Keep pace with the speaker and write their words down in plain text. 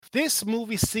This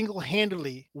movie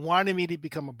single-handedly wanted me to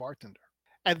become a bartender.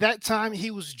 At that time, he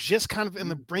was just kind of in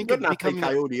the brink You're of not becoming.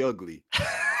 Coyote Ugly.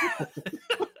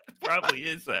 Probably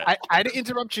is that. I didn't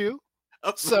interrupt you.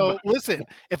 So listen,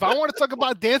 if I want to talk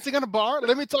about dancing in a bar,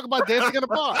 let me talk about dancing in a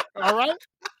bar. All right?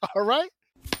 All right?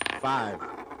 5,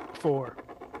 4,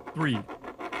 3, 2,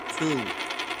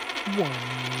 1.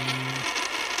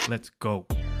 let's go.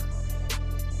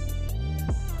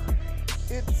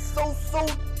 It's so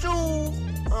Jules.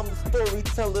 I'm the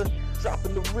storyteller,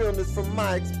 dropping the realness from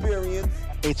my experience.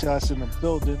 HLS in the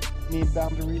building. Me and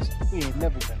Boundaries, we ain't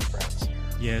never been friends.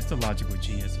 Yeah, it's the logical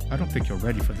genius. I don't think you're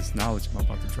ready for this knowledge I'm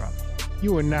about to drop.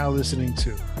 You are now listening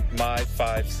to My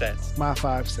 5 cents. My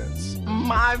 5 Cents.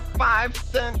 My 5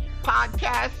 cent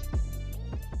podcast.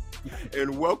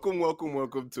 And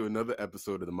welcome to another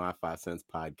episode of the My 5 Cents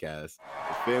podcast,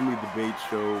 a family debate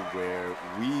show where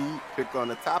we pick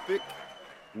on a topic,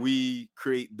 we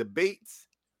create debates,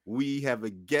 we have a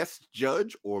guest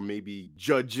judge or maybe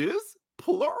judges,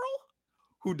 plural,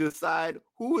 who decide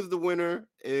who is the winner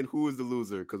and who is the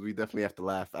loser, because we definitely have to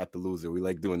laugh at the loser. We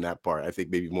like doing that part, I think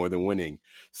maybe more than winning.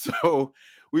 So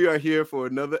we are here for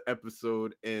another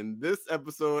episode, and this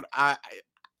episode, I'm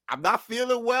not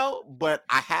feeling well, but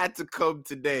I had to come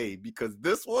today because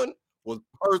this one was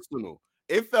personal.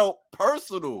 It felt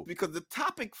personal because the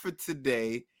topic for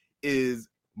today is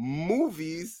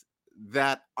movies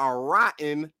that are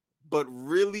rotten but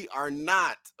really are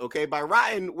not. Okay, by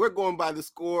rotten, we're going by the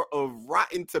score of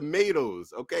Rotten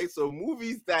Tomatoes. Okay, so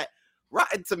movies that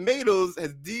Rotten Tomatoes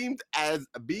has deemed as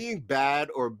being bad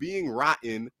or being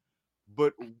rotten,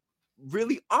 but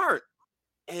really aren't.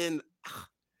 And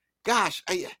gosh,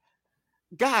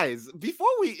 guys,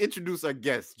 before we introduce our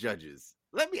guest judges,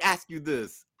 let me ask you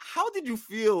this. How did you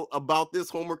feel about this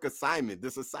homework assignment,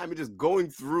 this assignment just going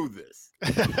through this?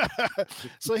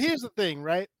 So here's the thing,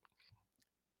 right?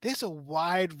 There's a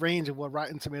wide range of what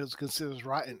Rotten Tomatoes considers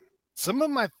rotten. Some of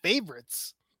my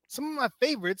favorites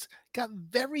got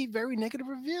very, very negative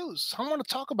reviews. So I want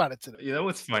to talk about it today. You know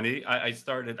what's funny? I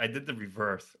did the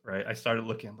reverse, right? I started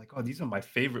looking, I'm like, oh, these are my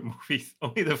favorite movies,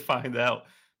 only to find out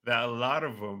that a lot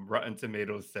of them, Rotten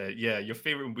Tomatoes said, yeah, your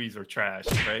favorite movies are trash,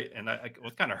 right? And I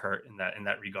was kind of hurt in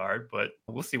that regard, but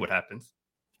we'll see what happens.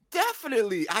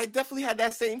 Definitely. I definitely had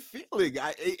that same feeling.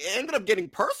 It ended up getting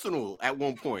personal at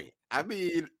one point. I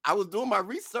mean, I was doing my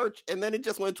research and then it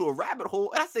just went to a rabbit hole.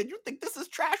 And I said, you think this is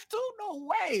trash too? No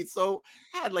way. So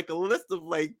I had like a list of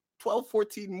like 12,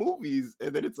 14 movies.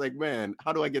 And then it's like, man,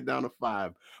 how do I get down to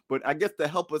 5? But I guess to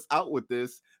help us out with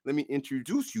this, let me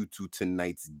introduce you to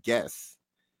tonight's guests.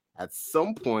 At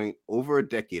some point over a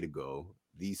decade ago,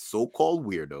 these so-called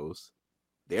weirdos,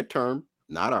 their term,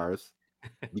 not ours,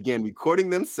 began recording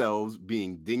themselves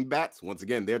being dingbats, once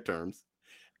again, their terms,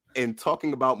 and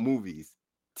talking about movies,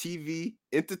 TV,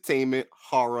 entertainment,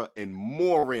 horror, and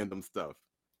more random stuff.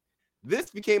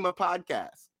 This became a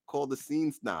podcast called The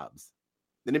Scene Snobs.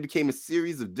 Then it became a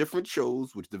series of different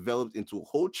shows, which developed into a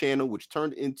whole channel, which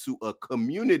turned into a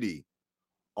community,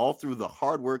 all through the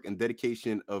hard work and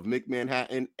dedication of Mick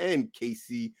Manhattan and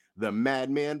Casey the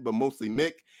Madman, but mostly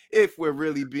Mick. If we're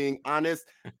really being honest,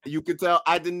 you can tell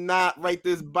I did not write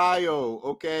this bio,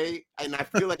 okay? And I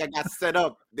feel like I got set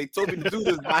up. They told me to do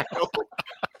this bio.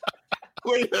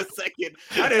 Wait a second.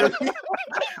 I didn't.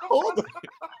 Hold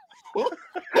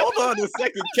on a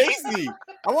second. Casey,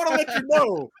 I want to let you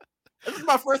know. This is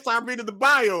my first time reading the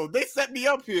bio. They set me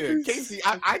up here. Casey,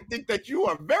 I think that you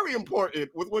are very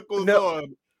important with what goes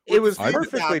on. It was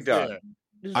perfectly done.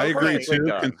 I agree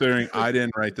too, considering I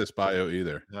didn't write this bio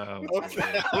either.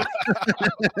 Okay.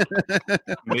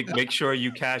 Make sure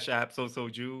you cash app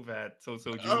SoSoJuve at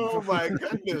SoSoJuve. Oh my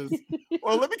goodness.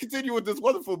 Well, let me continue with this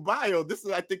wonderful bio. This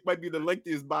is, I think, might be the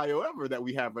lengthiest bio ever that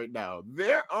we have right now.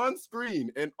 They're on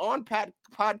screen and on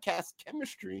podcast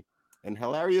chemistry and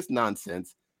hilarious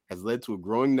nonsense has led to a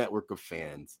growing network of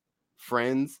fans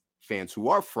who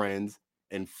are friends,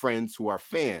 and friends who are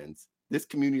fans. This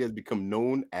community has become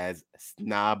known as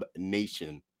Snob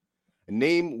Nation, a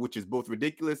name which is both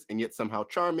ridiculous and yet somehow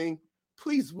charming.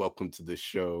 Please welcome to the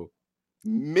show,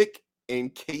 Mick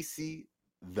and Casey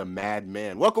the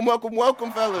Madman. Welcome, fellas.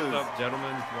 What's up,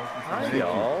 gentlemen? Welcome. Hi,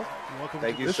 y'all.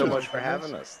 Thank you so much for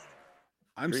having us.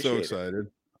 I'm so excited.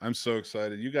 I'm so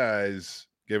excited. You guys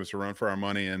gave us a run for our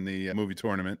money in the movie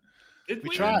tournament. Did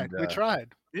We we? tried. We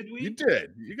tried. Did we? You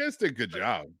did. You guys did a good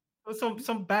job.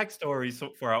 Some backstories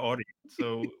for our audience.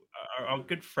 So our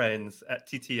good friends at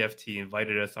TTFT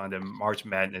invited us on the March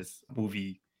Madness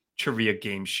movie trivia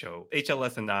game show.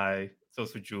 HLS and I,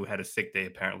 SoSoJuve, had a sick day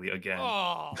apparently again.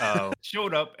 Oh.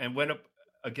 Showed up and went up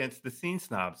against the scene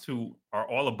snobs who are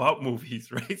all about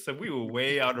movies, right? So we were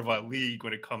way out of our league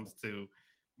when it comes to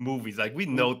movies. Like we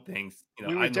know things,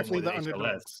 we were I know definitely more the than HLS,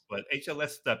 underdogs. but HLS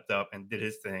stepped up and did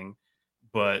his thing.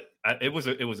 But it was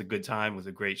a good time. It was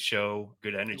a great show,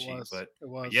 good energy. But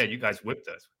yeah, you guys whipped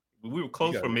us. We were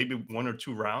close for maybe 1 or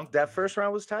 2 rounds. That first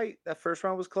round was tight. That first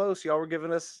round was close. Y'all were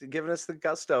giving us the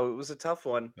gusto. It was a tough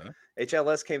one. Huh?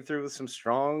 HLS came through with some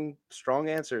strong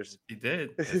answers. He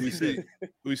did.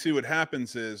 we see what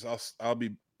happens is I'll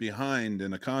be behind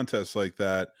in a contest like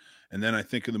that, and then I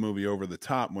think of the movie Over the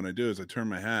Top. When I do is I turn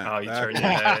my hat. Oh, you turn your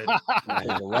head.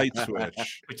 The light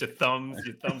switch. With your thumbs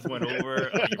went over.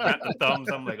 You wrap the thumbs.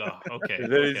 I'm like, oh, okay.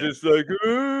 And then he's just like,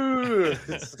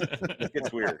 it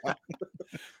gets weird.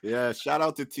 Yeah, shout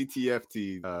out to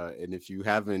TTFT. And if you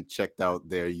haven't checked out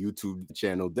their YouTube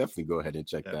channel, definitely go ahead and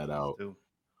check that out. Too.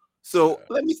 So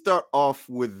let me start off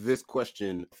with this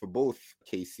question for both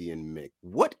Casey and Mick.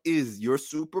 What is your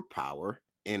superpower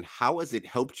and how has it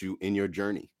helped you in your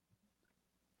journey?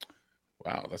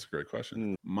 Wow, that's a great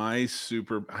question. My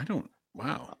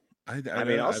wow. I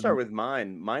mean, I'll start with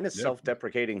mine. Mine is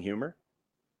self-deprecating humor.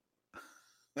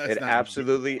 It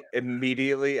absolutely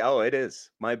immediately. Oh, it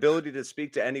is. My ability to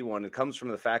speak to anyone, it comes from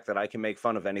the fact that I can make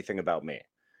fun of anything about me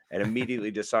and immediately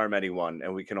disarm anyone,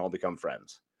 and we can all become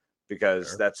friends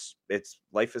because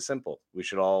life is simple. We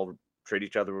should all treat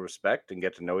each other with respect and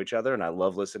get to know each other. And I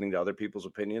love listening to other people's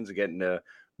opinions and getting to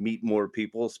meet more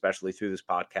people, especially through this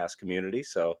podcast community.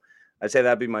 So I'd say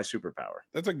that'd be my superpower.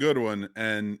 That's a good one.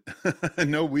 And I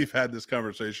know we've had this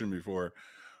conversation before.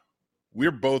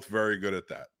 We're both very good at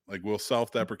that. Like we'll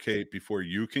self-deprecate before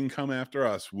you can come after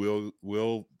us.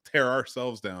 We'll tear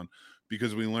ourselves down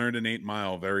because we learned in 8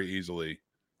 Mile very easily.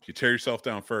 If you tear yourself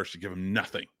down first, you give them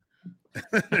nothing.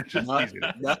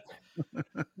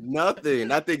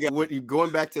 Nothing. I think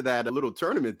going back to that little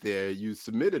tournament there, you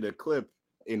submitted a clip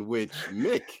in which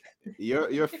Mick,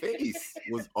 your face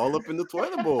was all up in the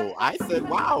toilet bowl. I said,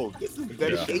 wow, this is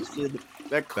dedication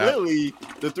that clearly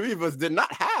the three of us did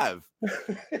not have.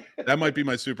 That might be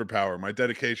my superpower, my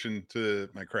dedication to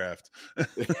my craft.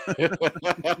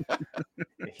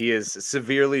 He is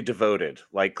severely devoted,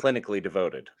 like clinically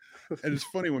devoted. And it's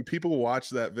funny when people watch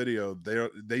that video,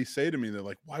 they say to me, they're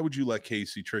like, why would you let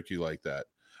Casey trick you like that?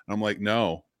 And I'm like,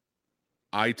 no.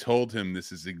 I told him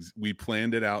we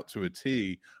planned it out to a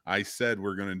T. I said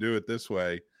we're going to do it this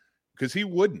way because he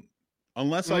wouldn't.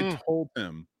 Unless I told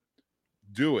him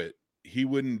do it, he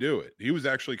wouldn't do it. He was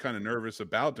actually kind of nervous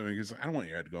about doing it because I don't want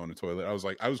your head to go in the toilet. I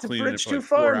was cleaning it for too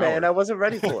far, man. I wasn't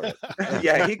ready for it.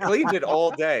 Yeah, he cleaned it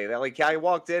all day. Like I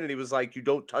walked in and he was like, "You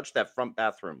don't touch that front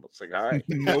bathroom." It's like, all right,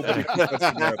 nobody touched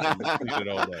the bathroom. Cleaned it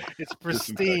all day. It's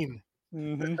pristine.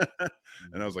 And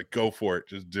I was like, go for it,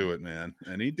 just do it, man.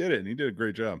 And he did it, and he did a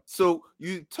great job. So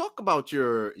you talk about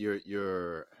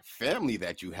your family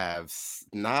that you have,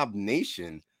 Snob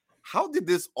Nation. How did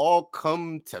this all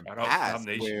come to pass?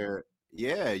 Where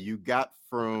you got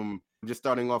from just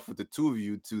starting off with the two of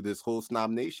you to this whole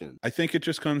Snob Nation? I think it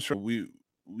just comes from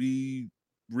we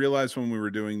realized when we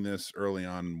were doing this early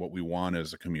on what we want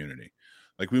as a community.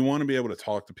 Like we want to be able to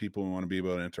talk to people, we want to be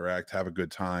able to interact, have a good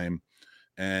time.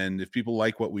 And if people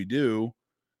like what we do,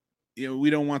 we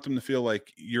don't want them to feel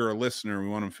like you're a listener. We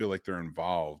want them to feel like they're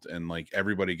involved and like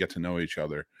everybody get to know each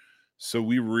other. So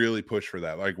we really push for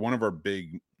that. Like one of our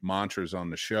big mantras on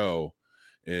the show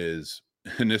is,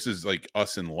 and this is like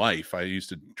us in life, I used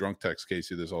to drunk text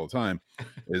Casey this all the time,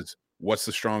 is what's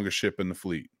the strongest ship in the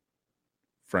fleet?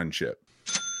 Friendship.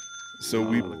 So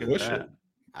we push it.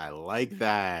 I like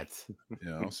that.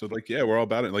 So like, we're all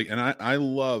about it. Like, and I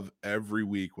love every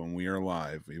week when we are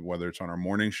live, whether it's on our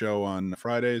morning show on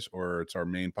Fridays or it's our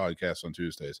main podcast on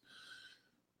Tuesdays.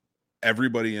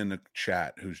 Everybody in the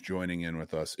chat who's joining in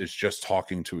with us is just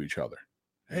talking to each other.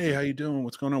 Hey, how you doing?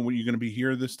 What's going on? Are you going to be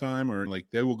here this time? Or like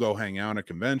they will go hang out at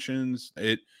conventions.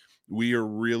 We are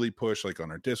really pushed like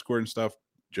on our Discord and stuff.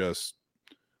 Just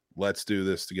let's do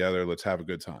this together. Let's have a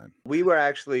good time. We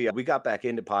got back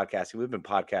into podcasting. We've been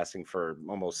podcasting for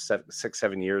almost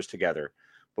 6-7 years together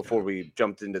before we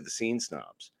jumped into the Scene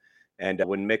Snobs. And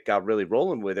when Mick got really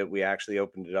rolling with it, we actually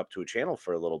opened it up to a channel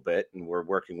for a little bit. And we're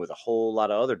working with a whole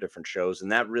lot of other different shows.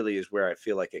 And that really is where I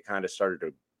feel like it kind of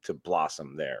started to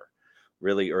blossom there.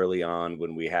 Really early on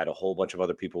when we had a whole bunch of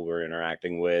other people we were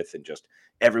interacting with and just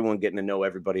everyone getting to know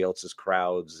everybody else's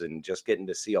crowds and just getting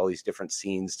to see all these different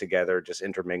scenes together, just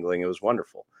intermingling. It was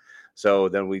wonderful. So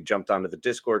then we jumped onto the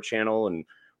Discord channel and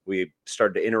we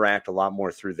started to interact a lot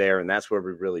more through there. And that's where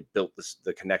we really built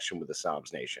the connection with the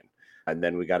Snobs Nation. And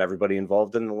then we got everybody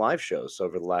involved in the live shows. So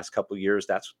over the last couple of years,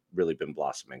 that's really been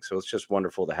blossoming. So it's just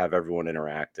wonderful to have everyone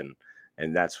interact.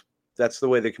 And that's the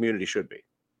way the community should be.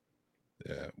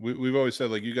 Yeah, we've always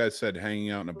said, like you guys said, hanging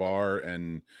out in a bar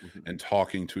and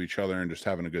talking to each other and just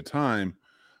having a good time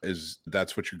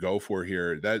that's what you go for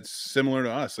here. That's similar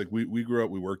to us. Like we grew up,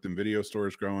 we worked in video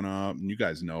stores growing up, and you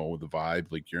guys know the vibe.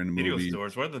 Like you're in the Video movie.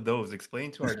 stores. What are those?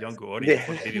 Explain to our younger audience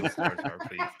what video stores are,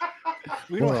 please.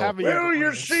 We don't have a Well,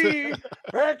 you see,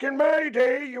 back in my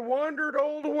day, you wandered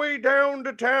all the way down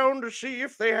to town to see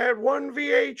if they had one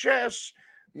VHS.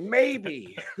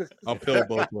 Maybe. Uphill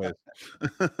both ways.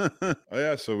 Oh,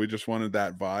 yeah, so we just wanted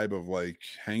that vibe of like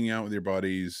hanging out with your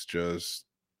buddies, just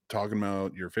talking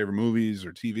about your favorite movies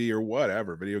or TV or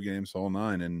whatever, video games, whole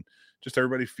nine, and just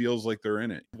everybody feels like they're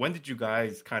in it. When did you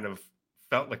guys kind of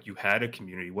felt like you had a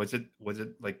community? Was it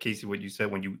like, Casey, what you said,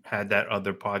 when you had that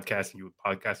other podcast and you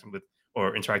were podcasting with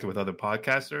or interacting with other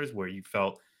podcasters, where you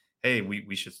felt, hey,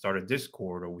 we should start a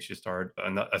Discord, or we should start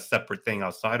a separate thing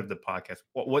outside of the podcast?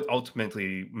 What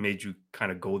ultimately made you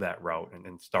kind of go that route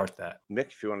and start that? Mick,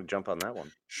 if you want to jump on that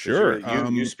one. Sure.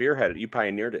 You spearheaded it. You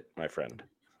pioneered it, my friend.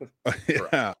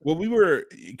 Yeah. Well,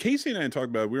 Casey and I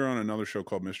talked about, we were on another show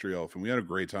called Mystery Elf, and we had a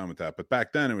great time with that. But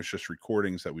back then it was just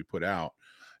recordings that we put out.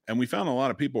 And we found a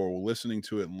lot of people were listening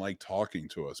to it and like talking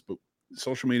to us, but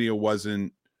social media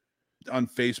wasn't on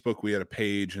Facebook. We had a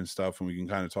page and stuff, and we can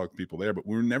kind of talk to people there, but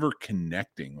we were never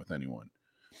connecting with anyone.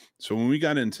 So when we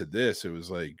got into this, it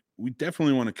was like, we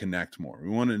definitely want to connect more. We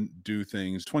want to do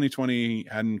things. 2020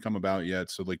 hadn't come about yet.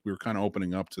 So like we were kind of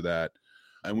opening up to that.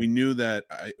 And we knew that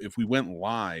if we went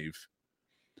live,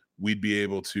 we'd be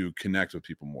able to connect with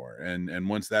people more. And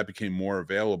once that became more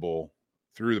available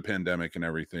through the pandemic and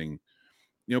everything,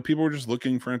 you know, people were just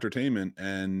looking for entertainment,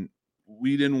 and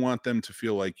we didn't want them to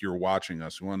feel like you're watching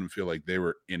us. We wanted them to feel like they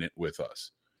were in it with us.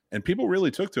 And people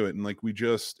really took to it. And like,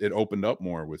 it opened up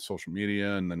more with social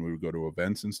media, and then we would go to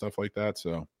events and stuff like that.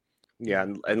 So yeah.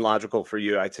 And logical for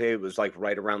you, I'd say it was like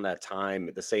right around that time,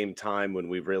 at the same time when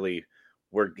we really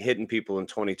were hitting people in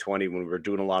 2020, when we were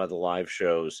doing a lot of the live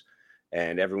shows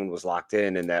and everyone was locked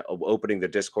in, and that opening the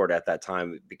Discord at that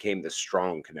time became this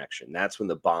strong connection. That's when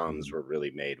the bonds were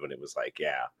really made, when it was like,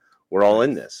 yeah, we're all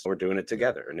in this, we're doing it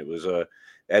together. And it was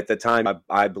at the time,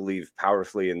 I believe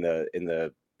powerfully in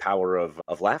the power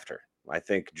of laughter. I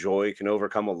think joy can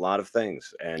overcome a lot of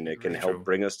things, and it can help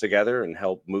bring us together and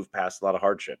help move past a lot of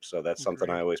hardships. So that's something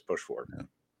I always push for.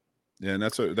 Yeah. And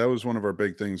that was one of our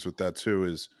big things with that too,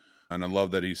 is, and I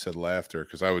love that he said laughter,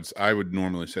 because I would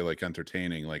normally say like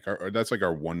entertaining, like that's like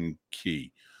our one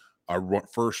key. Our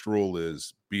first rule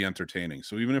is be entertaining.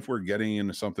 So even if we're getting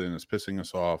into something that's pissing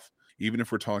us off, even if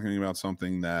we're talking about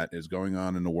something that is going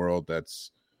on in the world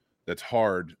that's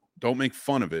hard, don't make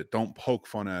fun of it. Don't poke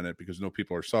fun at it, because no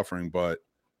people are suffering, but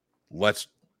let's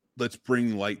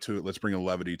bring light to it. Let's bring a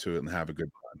levity to it and have a good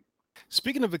time.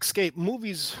 Speaking of escape,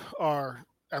 movies are,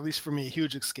 at least for me, a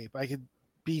huge escape. I could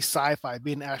be sci-fi,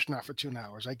 be an astronaut for 2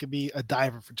 hours. I could be a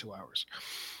diver for 2 hours,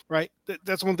 right?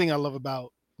 That's one thing I love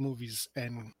about movies.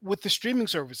 And with the streaming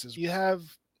services, you have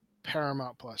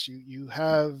Paramount Plus, you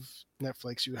have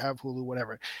Netflix, you have Hulu,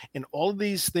 whatever. And all of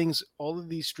these things, all of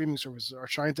these streaming services are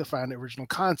trying to find original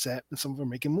content, and some of them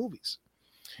are making movies.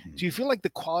 Mm-hmm. Do you feel like the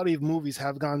quality of movies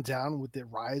have gone down with the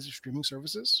rise of streaming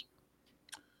services?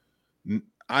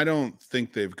 I don't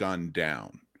think they've gone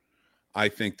down. I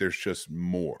think there's just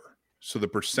more. So the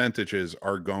percentages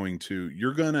are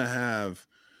you're going to have,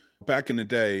 back in the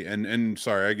day, and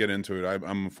sorry, I get into it.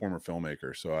 I'm a former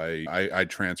filmmaker, so I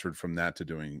transferred from that to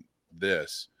doing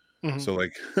this. Mm-hmm. So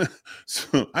like,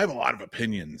 so I have a lot of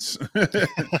opinions.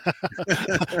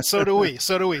 So do we.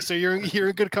 So you're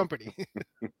in good company.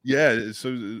 Yeah.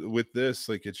 So with this,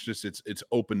 like, it's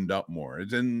opened up more.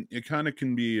 And it kind of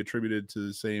can be attributed to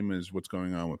the same as what's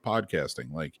going on with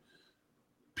podcasting. Like,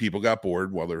 people got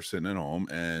bored while they're sitting at home,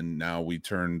 and now we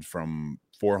turned from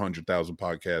 400,000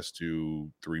 podcasts to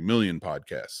 3 million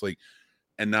podcasts. Like,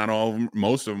 and not all of them,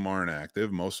 most of them aren't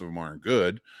active. Most of them aren't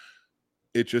good.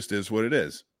 It just is what it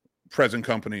is. Present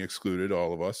company excluded,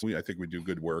 all of us. I think we do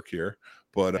good work here,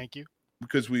 but thank you.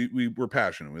 Because we're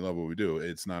passionate. We love what we do.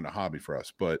 It's not a hobby for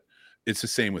us, but it's the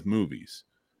same with movies.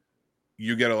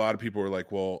 You get a lot of people who are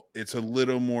like, well, it's a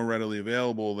little more readily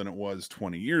available than it was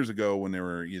 20 years ago, when they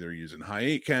were either using high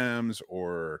 8 cams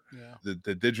or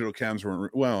the digital cams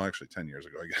weren't, well, actually 10 years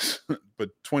ago, I guess,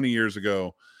 but 20 years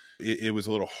ago, it was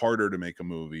a little harder to make a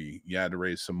movie. You had to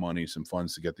raise some money, some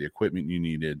funds to get the equipment you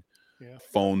needed. Yeah.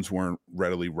 Phones weren't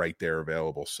readily right there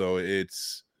available. So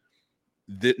it's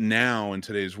that now in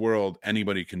today's world,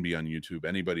 anybody can be on YouTube.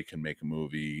 Anybody can make a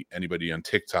movie. Anybody on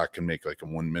TikTok can make like a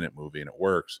 1-minute movie, and it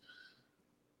works.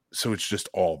 So it's just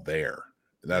all there.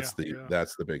 That's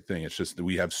the big thing. It's just that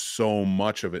we have so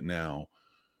much of it now.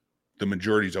 The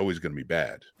majority is always going to be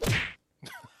bad.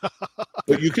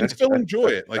 but you can still enjoy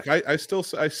it. Like I still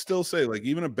say, like,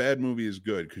 even a bad movie is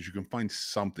good because you can find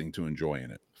something to enjoy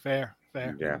in it. Fair.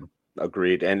 Yeah,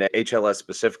 agreed. And HLS,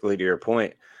 specifically to your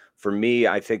point, for me,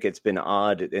 I think it's been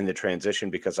odd in the transition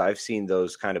because I've seen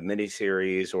those kind of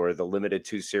miniseries or the limited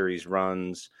 2-series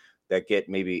runs that get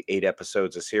maybe 8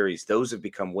 episodes a series. Those have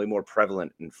become way more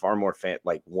prevalent and far more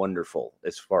wonderful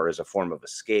as far as a form of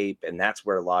escape. And that's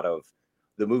where a lot of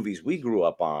the movies we grew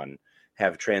up on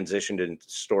have transitioned into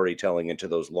storytelling into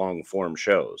those long form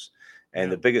shows.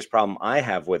 And the biggest problem I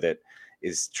have with it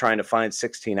is trying to find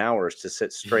 16 hours to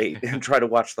sit straight and try to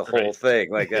watch the whole thing.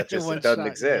 Like that just doesn't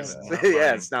exist.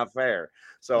 Yeah, it's not fair.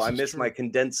 So I miss my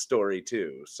condensed story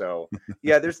too. So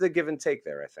yeah, there's the give and take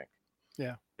there, I think.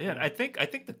 Yeah. I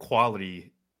think the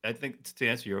quality, I think, to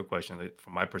answer your question, like,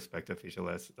 from my perspective,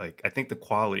 HLS, like, I think the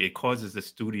quality, it causes the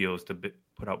studios to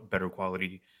put out better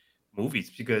quality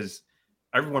movies because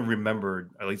everyone remembered,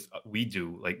 at least we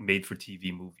do, like, made for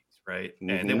TV movies. Right.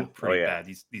 And they were pretty bad.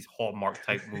 These Hallmark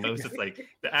type movies. It was just like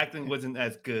the acting wasn't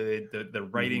as good. The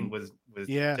writing was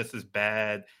just as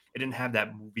bad. It didn't have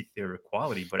that movie theater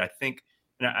quality. But I think,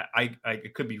 and I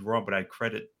could be wrong, but I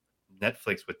credit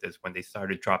Netflix with this when they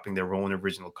started dropping their own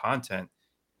original content.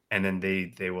 And then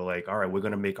they were like, all right, we're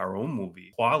going to make our own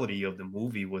movie. Quality of the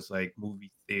movie was like movie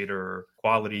theater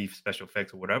quality, special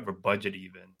effects or whatever, budget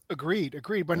even. Agreed.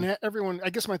 But not everyone, I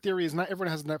guess my theory is not everyone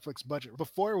has a Netflix budget.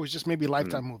 Before it was just maybe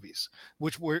Lifetime movies,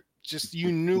 which were just, you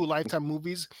knew Lifetime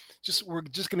movies were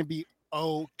just going to be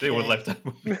okay. They were Lifetime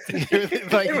movies.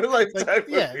 They were Lifetime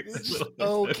movies. Yeah, it's just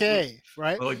okay,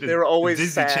 right? Well, like they were always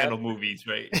Disney sad. Channel movies,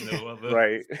 right? You know,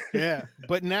 right. Yeah,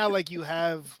 but now, like, you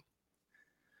have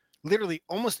literally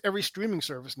almost every streaming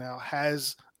service now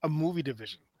has a movie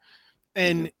division.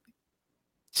 And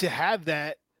to have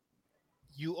that,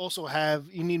 you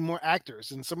need more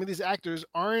actors. And some of these actors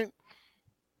aren't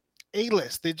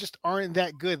A-list. They just aren't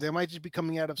that good. They might just be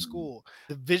coming out of school.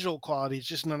 The visual quality is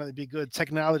just not going to be good.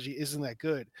 Technology isn't that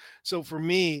good. So for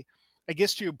me, I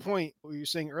guess to your point, what you were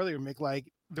saying earlier, Mick,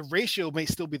 like, the ratio may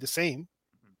still be the same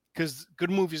because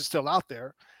good movies are still out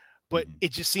there. But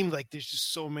it just seems like there's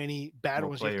just so many bad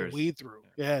ones you have to weed through.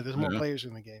 Yeah, there's more players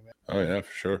in the game. Oh, yeah,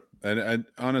 for sure. And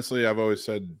honestly, I've always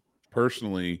said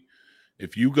personally,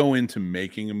 if you go into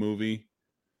making a movie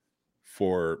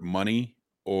for money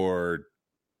or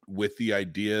with the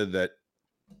idea that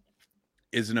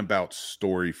isn't about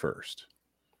story first.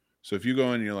 So if you go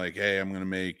in and you're like, hey, I'm going to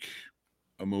make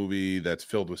a movie that's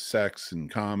filled with sex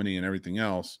and comedy and everything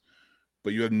else,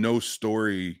 but you have no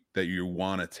story that you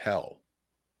want to tell,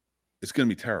 it's going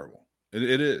to be terrible.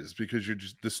 It is, because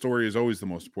the story is always the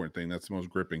most important thing. That's the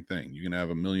most gripping thing. You can have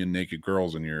a million naked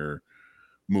girls in your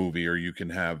movie, or you can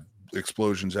have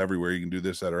explosions everywhere. You can do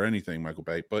this, that, or anything, Michael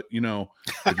Bay. But, if you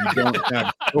don't have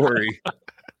a story,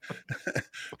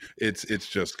 it's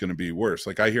just going to be worse.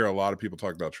 Like, I hear a lot of people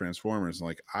talk about Transformers and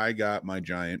like, I got my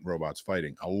giant robots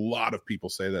fighting. A lot of people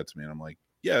say that to me. And I'm like,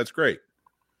 yeah, it's great.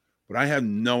 But I have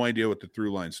no idea what the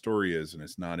through line story is, and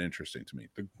it's not interesting to me.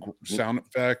 The sound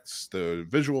effects, the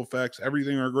visual effects,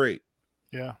 everything are great.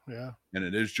 Yeah. And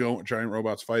it is giant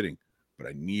robots fighting, but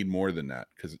I need more than that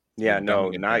because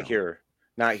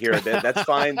not here. That's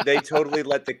fine. They totally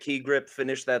let the Key Grip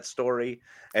finish that story,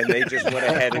 and they just went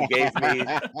ahead and gave me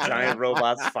giant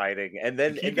robots fighting. And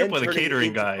then Key Grip was the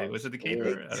catering guy. Was it the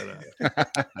caterer? I don't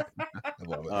know. I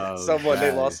love it. Someone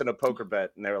they lost in a poker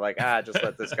bet, and they were like, just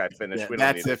let this guy finish. Yeah, we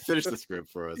don't that's need it. Finish the script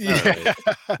for us. Yeah.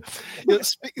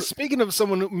 Speaking of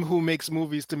someone who makes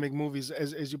movies to make movies,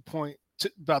 as you point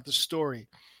about the story,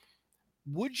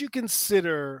 would you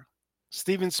consider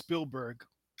Steven Spielberg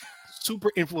super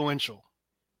influential?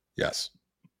 Yes.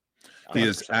 He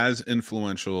is as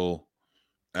influential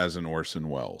as an Orson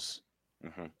Welles.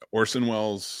 Mm-hmm. Orson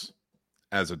Welles,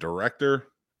 as a director,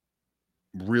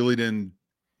 really didn't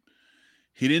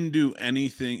do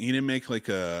anything. He didn't make like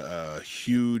a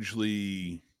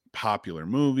hugely popular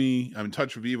movie. I mean,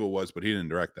 Touch of Evil was, but he didn't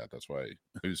direct that. That's why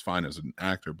he was fine as an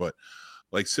actor. But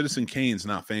like Citizen Kane's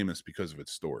not famous because of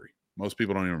its story. Most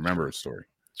people don't even remember its story.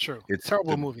 True. It's a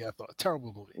terrible movie, I thought.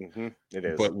 Terrible movie. Mm-hmm. It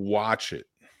is. But watch it.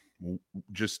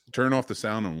 Just turn off the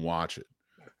sound and watch it.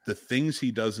 The things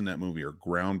he does in that movie are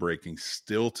groundbreaking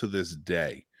still to this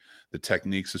day. The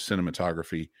techniques of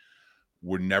cinematography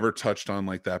were never touched on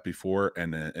like that before,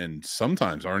 and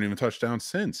sometimes aren't even touched on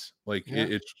since. Like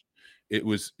it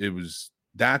was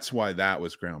that's why that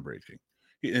was groundbreaking.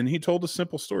 And he told a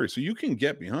simple story, so you can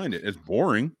get behind it. It's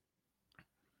boring.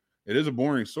 It is a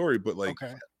boring story, but like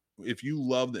if you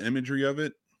love the imagery of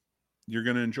it, you're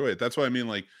going to enjoy it. That's why I mean,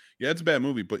 like, yeah, it's a bad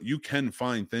movie, but you can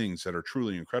find things that are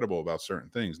truly incredible about certain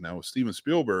things. Now with Steven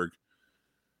Spielberg,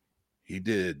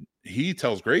 He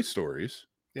tells great stories.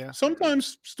 Yeah.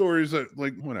 Sometimes stories that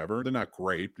like whatever, they're not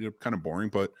great, they're kind of boring,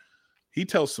 but he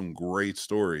tells some great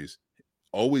stories.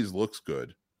 Always looks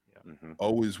good.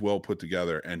 Always well put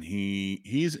together, and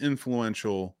he's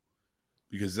influential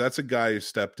because that's a guy who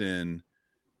stepped in,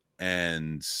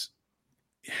 and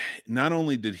not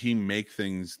only did he make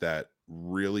things that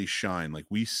really shine, like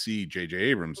we see J.J.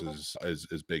 Abrams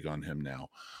is big on him now,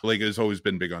 like has always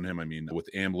been big on him. I mean, with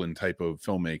Amblin type of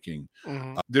filmmaking,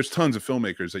 there's tons of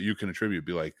filmmakers that you can attribute,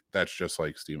 be like, that's just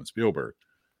like Steven Spielberg.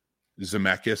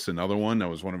 Zemeckis, another one that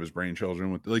was one of his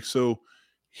brainchildren, with like, so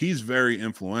he's very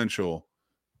influential,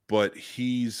 but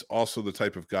he's also the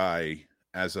type of guy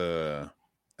as a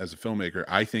filmmaker,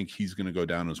 I think he's going to go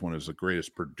down as one of the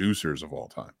greatest producers of all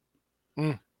time.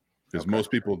 Because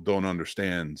most people don't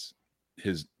understand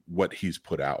what he's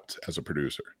put out as a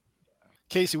producer.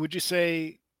 Casey, would you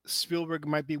say Spielberg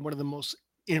might be one of the most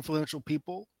influential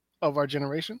people of our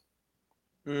generation?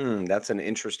 That's an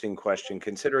interesting question,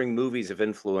 considering movies have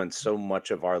influenced so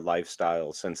much of our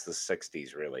lifestyle since the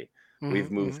 60s, really.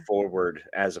 We've moved forward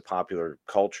as a popular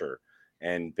culture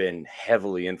and been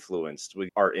heavily influenced. We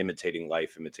are imitating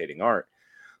life, imitating art.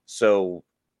 So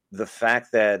the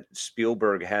fact that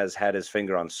Spielberg has had his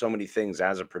finger on so many things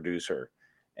as a producer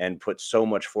and put so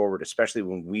much forward, especially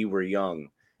when we were young,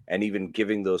 and even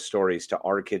giving those stories to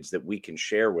our kids that we can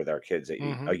share with our kids at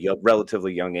a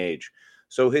relatively young age.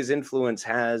 So his influence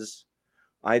has,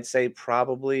 I'd say,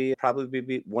 probably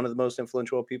be one of the most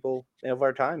influential people of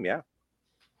our time. Yeah.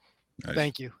 Nice.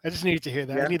 Thank you. I just needed to hear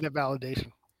that. I need that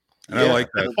validation. And I like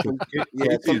that.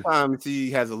 Yeah, sometimes he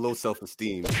has a low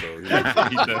self-esteem. So he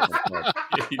does.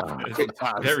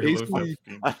 Very low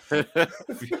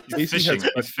self-esteem. He's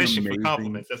fishing for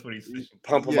compliments. That's what he's fishing.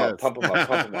 Pump him up.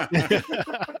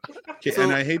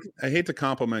 And I hate to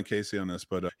compliment Casey on this,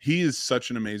 but he is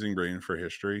such an amazing brain for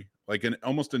history, like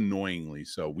almost annoyingly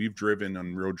so. We've driven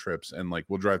on road trips, and like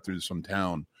we'll drive through some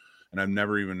town, and I've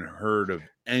never even heard of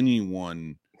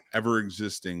anyone ever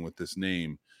existing with this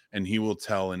name. And he will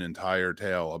tell an entire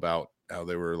tale about how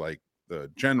they were like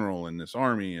the general in this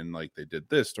army, and like they did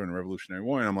this during the Revolutionary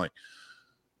War. And I'm like,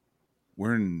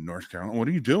 we're in North Carolina. What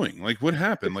are you doing? Like, what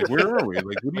happened? Like, where are we?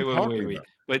 Like, what are you talking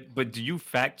about? But do you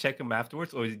fact check him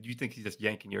afterwards, or do you think he's just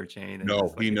yanking your chain? And no,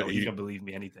 like, he's gonna believe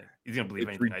me anything. He's gonna believe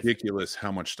anything. It's ridiculous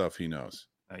how much stuff he knows.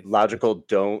 Nice. Logical,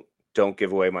 don't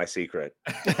give away my secret.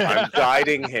 I'm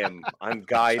guiding him. All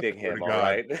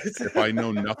right. If I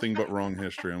know nothing but wrong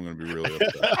history, I'm going to be really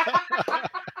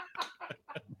upset.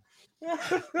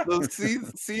 So,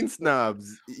 Scene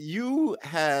Snobs, you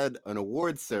had an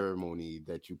award ceremony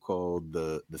that you called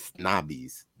the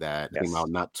Snobbies that came out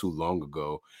not too long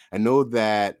ago. I know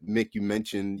that, Mick, you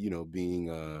mentioned, being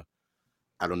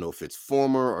I don't know if it's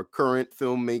former or current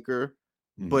filmmaker,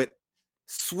 but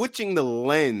switching the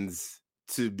lens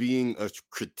to being a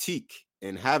critique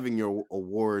and having your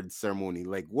award ceremony,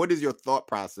 like, what is your thought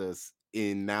process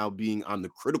in now being on the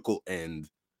critical end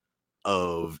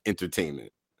of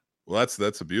entertainment? Well,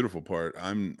 that's a beautiful part.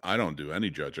 I don't do any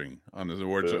judging on this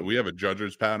awards. We have a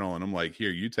judges panel, and I'm like,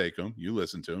 here, you take them, you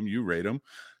listen to them, you rate them,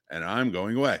 and I'm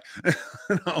going away.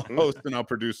 And I'll host and I'll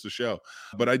produce the show.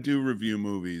 But I do review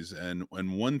movies, and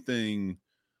one thing,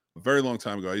 a very long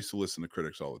time ago, I used to listen to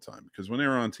critics all the time, because when they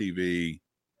were on TV,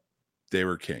 they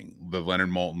were king. The Leonard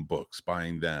Maltin books,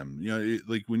 buying them.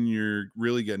 Like when you're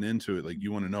really getting into it, like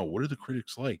you want to know, what are the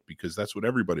critics like? Because that's what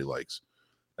everybody likes.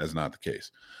 That's not the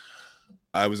case.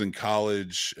 I was in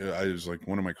college. I was like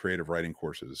one of my creative writing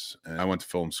courses, and I went to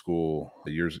film school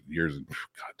years,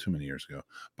 God, too many years ago.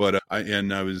 But I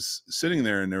was sitting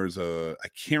there, and there was I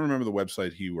can't remember the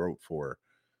website he wrote for.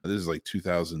 This is like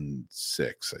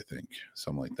 2006, I think,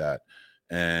 something like that.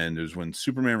 And it was when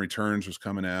Superman Returns was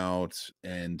coming out,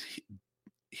 and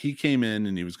he came in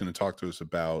and he was going to talk to us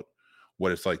about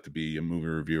what it's like to be a movie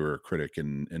reviewer or critic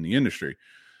in the industry.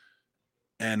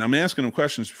 And I'm asking him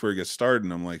questions before he gets started.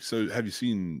 And I'm like, so have you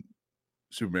seen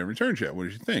Superman Returns yet? What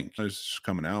did you think? It's just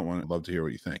coming out. I'd love to hear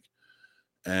what you think.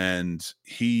 And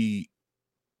he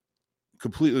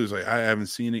completely was like, I haven't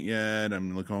seen it yet.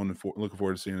 I'm looking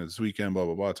forward to seeing it this weekend, blah,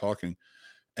 blah, blah, talking.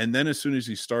 And then as soon as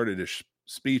he started his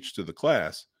speech to the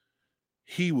class,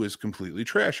 he was completely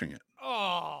trashing it.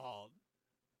 Oh.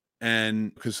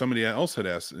 And because somebody else had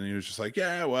asked, and he was just like,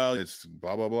 yeah, well, it's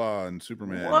blah, blah, blah, and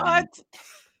Superman. What?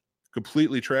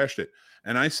 Completely trashed it.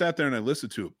 And I sat there and I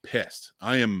listened to it pissed.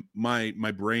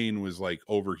 My brain was like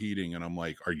overheating, and I'm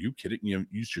like, are you kidding? You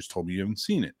just told me you haven't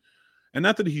seen it. And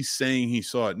not that he's saying he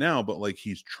saw it now, but like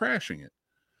he's trashing it.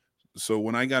 So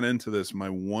when I got into this, my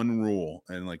one rule,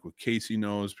 and like what Casey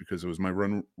knows, because it was my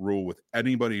rule with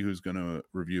anybody who's going to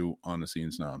review on the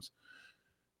Scene Snobs,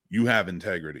 you have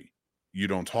integrity. You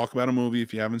don't talk about a movie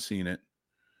if you haven't seen it.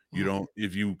 You don't,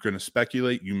 if you're going to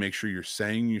speculate, you make sure you're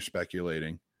saying you're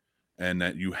speculating and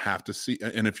that you have to see.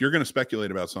 And if you're going to speculate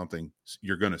about something,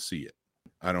 you're going to see it.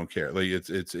 I don't care. Like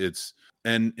it's,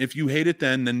 and if you hate it,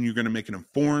 then you're going to make an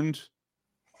informed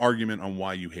argument on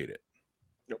why you hate it.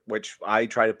 Which I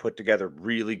try to put together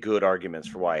really good arguments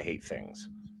for why I hate things.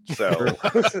 So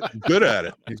good at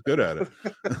it. He's good at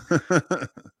it.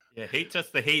 Yeah, hate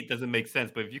just the hate doesn't make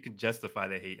sense, but if you can justify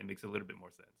the hate, it makes a little bit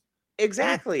more sense.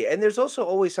 Exactly. And there's also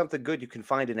always something good you can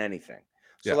find in anything.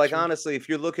 So, honestly, if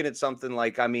you're looking at something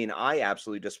like, I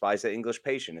absolutely despise The English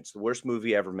Patient. It's the worst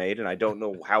movie ever made, and I don't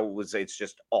know how it was. It's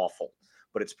just awful,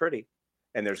 but it's pretty,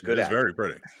 and there's good. It's very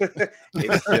pretty.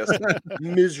 It's just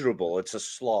miserable. It's a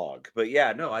slog. But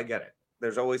yeah, no, I get it.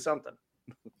 There's always something.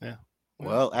 Yeah.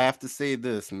 Well, I have to say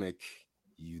this, Mick.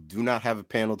 You do not have a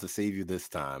panel to save you this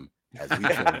time as we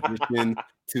transition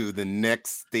to the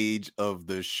next stage of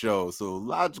the show. So,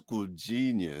 Logical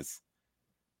Genius,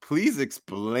 please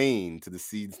explain to the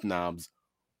Seed Snobs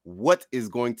what is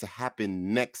going to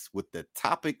happen next with the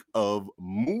topic of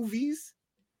movies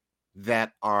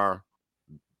that are,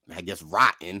 I guess,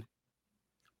 rotten,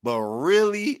 but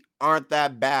really aren't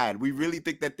that bad. We really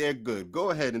think that they're good. Go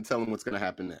ahead and tell them what's going to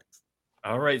happen next.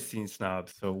 All right, Scene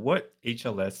Snobs. So what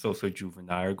HLS, Soso Juve, and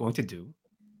I are going to do,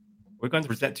 we're going to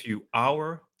present to you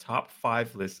our top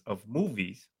 5 list of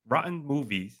movies, rotten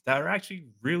movies that are actually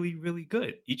really, really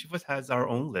good. Each of us has our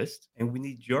own list, and we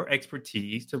need your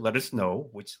expertise to let us know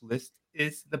which list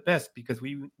is the best, because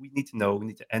we need to know. We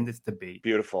need to end this debate.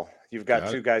 Beautiful. You've got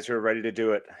two guys who are ready to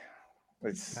do it.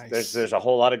 Nice. There's a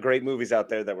whole lot of great movies out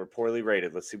there that were poorly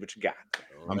rated. Let's see what you got.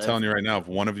 I'm telling you right now, if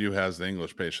one of you has The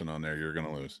English Patient on there, you're going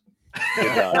to lose.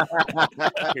 You're done.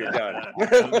 You're done.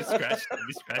 Let me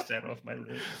scratch that off my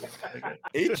list. Okay.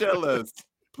 HLS,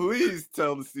 please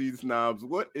tell the Seed Snobs,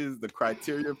 what is the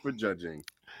criteria for judging?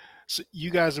 So you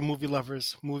guys are movie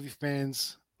lovers, movie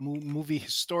fans, movie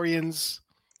historians,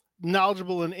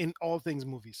 knowledgeable in all things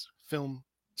movies, film.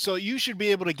 So you should be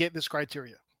able to get this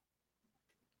criteria.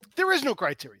 There is no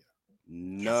criteria.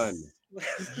 None.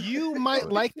 You might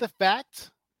like the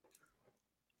fact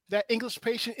that English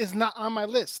Patient is not on my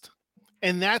list.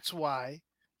 And that's why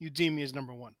you deem me as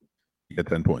number 1. You get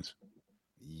 10 points.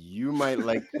 You might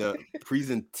like the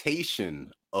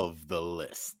presentation of the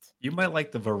list. You might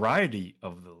like the variety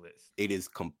of the list. It is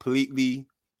completely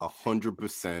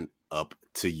 100% up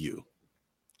to you.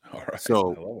 All right.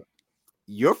 So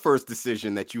your first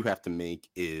decision that you have to make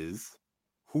is,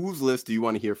 whose list do you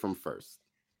want to hear from first?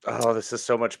 Oh, this is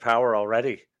so much power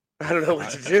already. I don't know what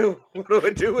to do. What do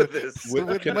I do with this?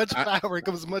 With much power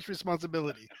comes much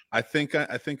responsibility. I think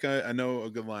I know a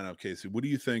good lineup, Casey. What do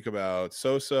you think about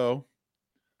So-So?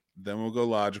 Then we'll go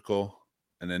Logical,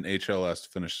 and then HLS to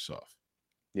finish us off.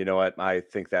 You know what? I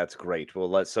think that's great.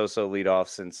 We'll let So-So lead off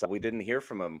since we didn't hear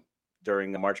from him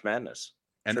during the March Madness.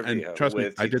 And trust me,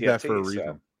 I did that for a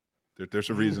reason. There's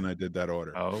a reason I did that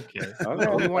order. Oh, okay.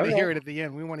 We want to hear it at the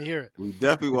end. We want to hear it. We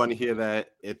definitely want to hear that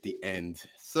at the end.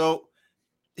 So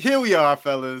here we are,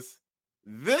 fellas.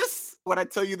 When I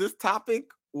tell you this topic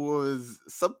was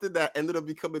something that ended up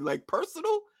becoming like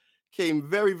personal, came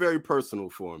very, very personal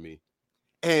for me.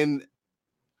 And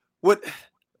what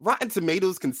Rotten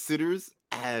Tomatoes considers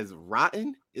as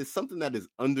rotten is something that is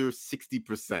under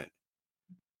 60%.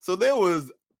 So there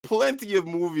was plenty of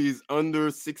movies under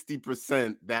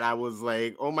 60% that I was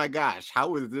like, oh my gosh,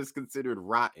 how is this considered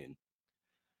rotten?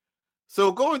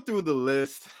 So going through the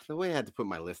list, the way I had to put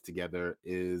my list together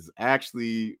is I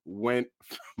actually went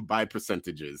by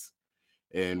percentages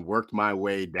and worked my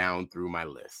way down through my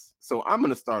list. So I'm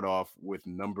going to start off with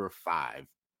number 5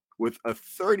 with a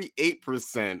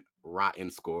 38%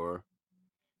 rotten score.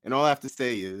 And all I have to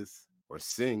say is, or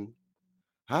sing,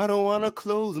 I don't want to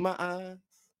close my eyes.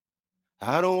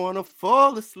 I don't want to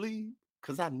fall asleep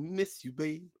because I miss you,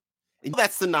 babe. And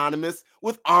that's synonymous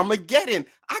with Armageddon.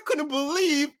 I couldn't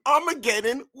believe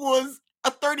Armageddon was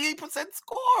a 38%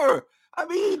 score. I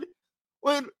mean,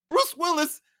 when Bruce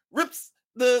Willis rips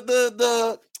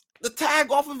the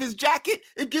tag off of his jacket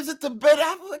and gives it to Ben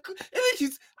Affleck, and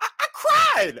then I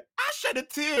cried. I shed a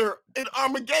tear in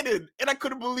Armageddon, and I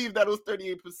couldn't believe that it was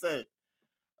 38%.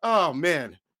 Oh,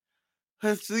 man.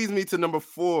 This leads me to number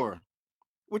 4,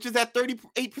 which is at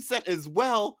 38% as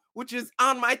well, which is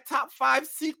on my top 5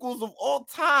 sequels of all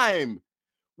time,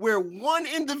 where one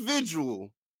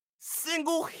individual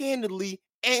single-handedly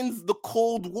ends the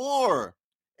Cold War.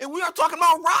 And we are talking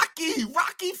about Rocky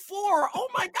 4. Oh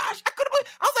my gosh, I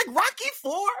was like, Rocky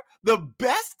 4, the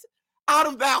best out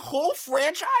of that whole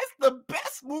franchise, the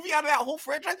best movie out of that whole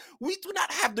franchise. We do not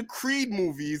have the Creed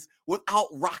movies without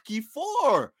Rocky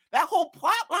IV. That whole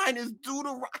plot line is due to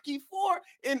Rocky IV,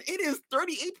 and it is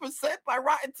 38% by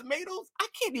Rotten Tomatoes. I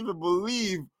can't even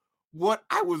believe what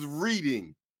I was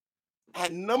reading.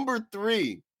 At number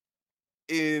 3,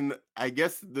 in, I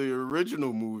guess, the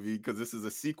original movie, because this is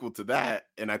a sequel to that,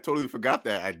 and I totally forgot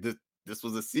that this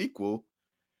was a sequel.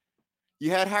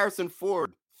 You had Harrison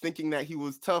Ford thinking that he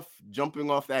was tough jumping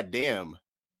off that dam.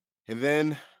 And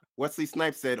then Wesley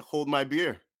Snipes said, hold my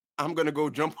beer. I'm going to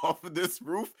go jump off of this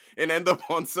roof and end up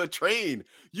on a train.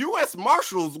 U.S.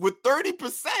 Marshals with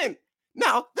 30%.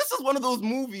 Now, this is one of those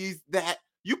movies that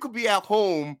you could be at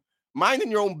home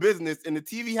minding your own business and the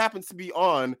TV happens to be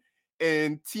on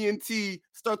and TNT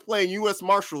starts playing U.S.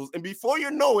 Marshals. And before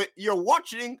you know it, you're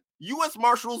watching U.S.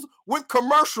 Marshals with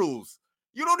commercials.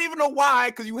 You don't even know why,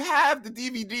 because you have the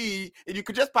DVD and you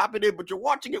could just pop it in, but you're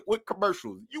watching it with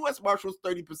commercials. U.S. Marshals,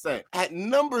 30%. At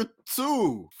number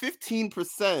 2,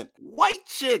 15%. White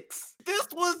Chicks. This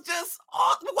was just,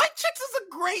 White Chicks is a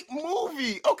great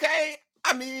movie, okay?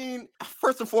 I mean,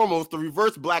 first and foremost, the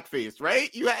reverse blackface,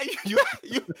 right? You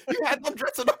had them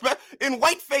dressing up in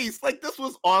whiteface. Like, this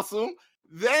was awesome.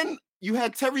 Then you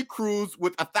had Terry Crews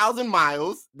with 1,000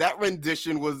 Miles. That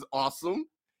rendition was awesome.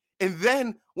 And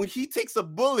then when he takes a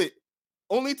bullet,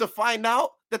 only to find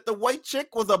out that the white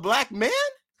chick was a black man,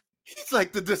 he's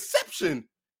like, the deception.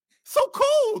 So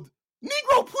cold.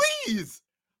 Negro, please.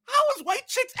 How is White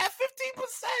Chicks at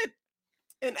 15%?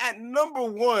 And at number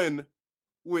 1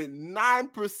 with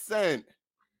 9%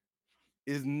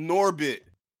 is Norbit.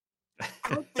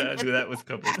 I knew that was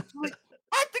coming.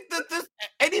 I think that this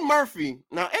Eddie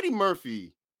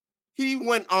Murphy, he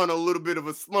went on a little bit of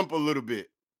a slump a little bit.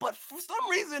 But for some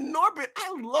reason, Norbit,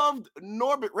 I loved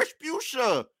Norbit.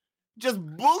 Respucia just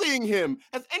bullying him.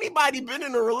 Has anybody been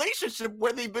in a relationship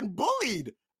where they've been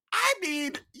bullied? I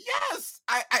mean, yes,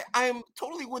 I am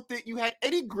totally with it. You had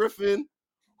Eddie Griffin,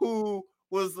 who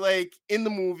was like in the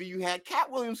movie. You had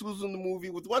Cat Williams, who was in the movie,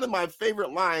 with one of my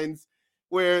favorite lines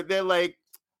where they're like,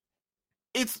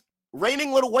 it's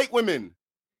raining little white women.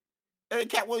 And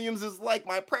Cat Williams is like,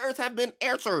 my prayers have been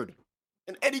answered.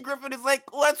 And Eddie Griffin is like,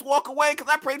 let's walk away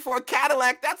because I prayed for a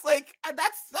Cadillac. That's like,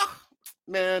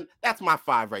 man, that's my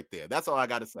 5 right there. That's all I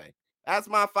got to say. That's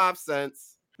my 5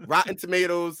 cents. Rotten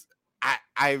Tomatoes,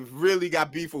 I really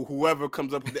got beef with whoever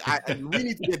comes up with it. We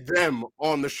need to get them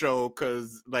on the show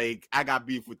because, like, I got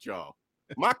beef with y'all.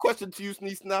 My question to you,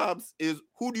 Sneak Snobs, is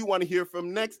who do you want to hear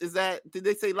from next? Did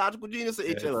they say Logical Genius or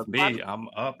HLS? Me, I'm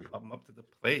up to the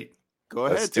plate. Go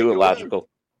ahead. Let's do it, Logical.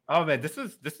 Oh, man, this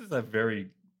is a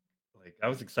very... I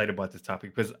was excited about this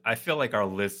topic because I feel like our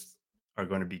lists are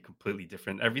going to be completely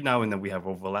different. Every now and then we have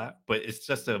overlap, but it's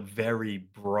just a very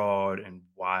broad and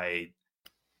wide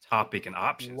topic and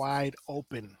options. Wide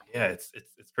open. Yeah, it's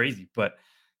crazy. But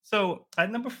so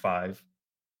at number 5,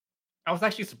 I was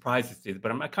actually surprised to see it,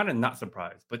 but I'm kind of not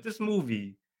surprised. But this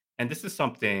movie, and this is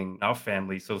something our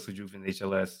family, Social Juve and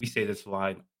HLS, we say this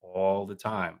line all the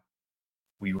time.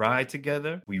 We ride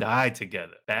together, we die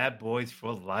together. Bad Boys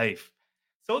for Life.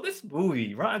 So this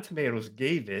movie, Rotten Tomatoes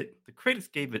the critics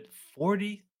gave it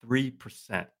 43%.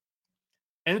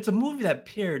 And it's a movie that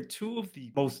paired 2 of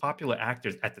the most popular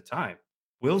actors at the time,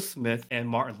 Will Smith and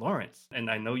Martin Lawrence. And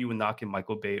I know you were knocking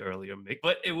Michael Bay earlier, Mick,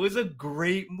 but it was a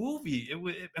great movie.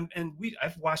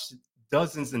 I've watched it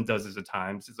dozens and dozens of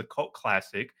times. It's a cult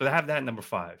classic, but I have that at number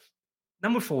 5.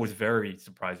 Number 4 was very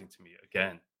surprising to me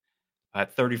again,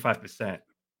 at 35%.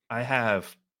 I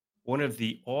have one of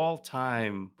the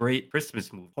all-time great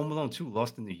Christmas movies, Home Alone 2,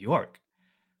 Lost in New York.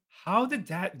 How did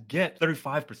that get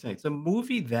 35%? It's a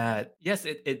movie that, yes,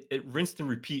 it rinsed and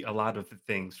repeat a lot of the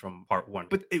things from part 1,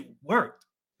 but it worked.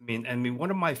 I mean,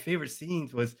 one of my favorite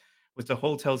scenes was the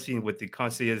hotel scene with the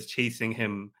concierge chasing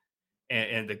him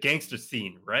and the gangster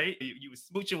scene, right? You were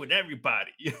smooching with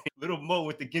everybody. Little Mo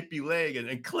with the gimpy leg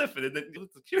and Cliff, and then the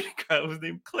security guard was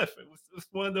named Cliff. It was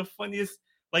one of the funniest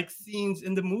scenes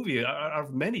in the movie out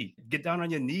of many. Get down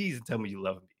on your knees and tell me you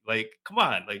love me. Like, come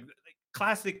on, like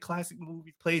classic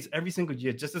movie plays every single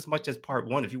year just as much as part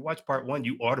 1. If you watch part 1,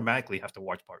 you automatically have to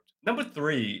watch part 2. Number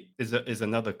 3 is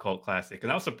another cult classic,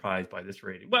 and I was surprised by this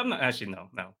rating. Well, I'm not actually no.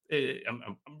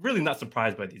 I'm really not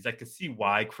surprised by these. I can see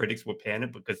why critics were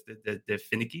panicked because they're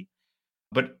finicky.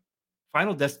 But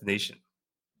Final Destination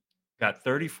got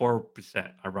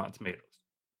 34% on Rotten Tomatoes.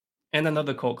 And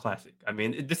another cult classic. I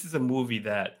mean, this is a movie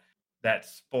that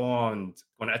spawned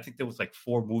when I think there was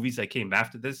 4 movies that came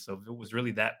after this. So if it was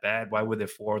really that bad, why were there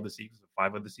 4 other sequels or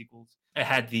 5 other sequels? It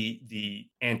had the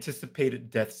anticipated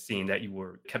death scene that you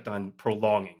were kept on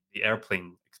prolonging, the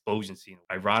airplane explosion scene.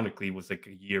 Ironically, it was like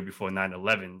a year before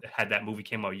 9/11. Had that movie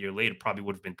came out a year later, probably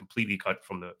would have been completely cut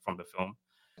from the film.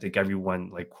 I think everyone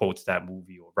like quotes that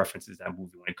movie or references that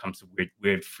movie when it comes to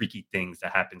weird, freaky things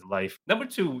that happen in life. Number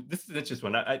two, this is an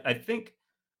interesting one. I think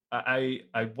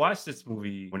I watched this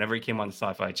movie whenever it came on the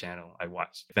Sci-Fi Channel. I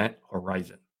watched Event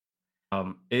Horizon.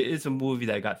 It is a movie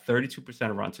that got 32%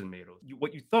 of Rotten Tomatoes.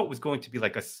 What you thought was going to be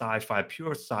like a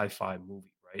pure sci-fi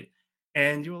movie, right?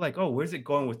 And you were like, oh, where's it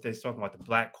going with this? Talking about the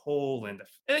black hole. And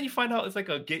then you find out it's like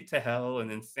a gate to hell.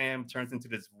 And then Sam turns into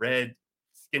this red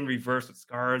skin reverse with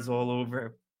scars all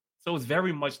over. So it's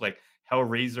very much like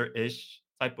Hellraiser-ish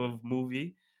type of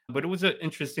movie. But it was an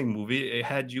interesting movie. It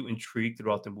had you intrigued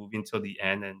throughout the movie until the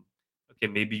end. And okay,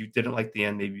 maybe you didn't like the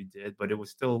end, maybe you did, but it was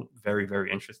still very,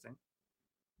 very interesting.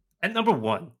 At number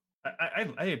one,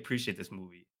 I appreciate this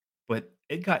movie, but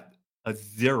it got a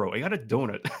 0. It got a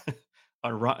donut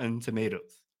on Rotten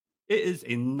Tomatoes. It is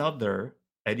another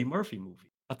Eddie Murphy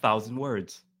movie, 1,000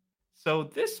 Words. So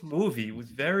this movie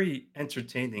was very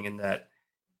entertaining in that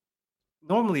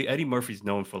normally Eddie Murphy's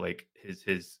known for like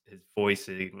his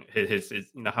voicing, his you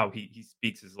know how he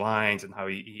speaks his lines and how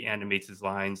he animates his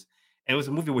lines. And it was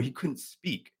a movie where he couldn't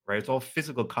speak, right? It's all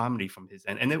physical comedy from his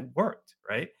end, and it worked,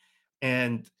 right?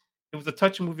 And it was a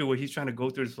touching movie where he's trying to go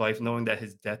through his life knowing that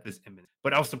his death is imminent.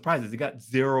 But I was surprised that it got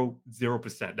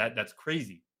 0%. That's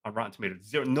crazy on Rotten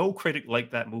Tomatoes. No critic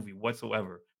liked that movie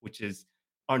whatsoever, which is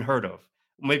unheard of.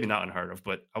 Maybe not unheard of,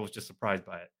 but I was just surprised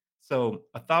by it. So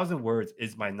 1,000 Words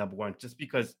is my number one, just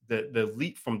because the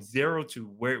leap from 0 to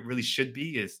where it really should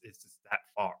be is just that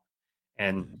far.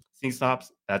 And Scene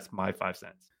Snobs, that's my 5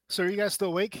 cents. So are you guys still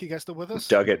awake? You guys still with us?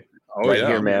 Dug it. Oh, right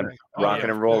here, man. Rocking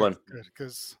and rolling. Good,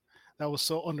 because that was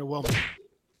so underwhelming.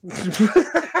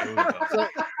 So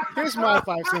here's my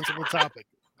 5 cents of the topic.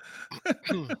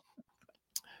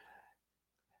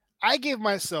 I gave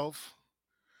myself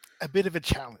a bit of a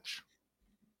challenge.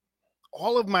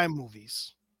 All of my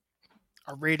movies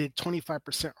are rated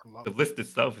 25% or lower. The list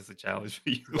itself is a challenge for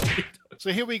you.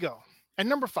 So here we go. At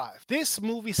number 5, this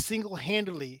movie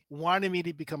single-handedly wanted me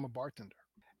to become a bartender.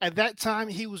 At that time,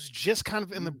 he was just kind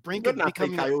of in the brink of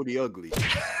becoming Coyote Ugly.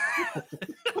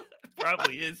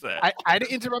 Probably is that. I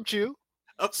didn't interrupt you.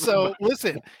 So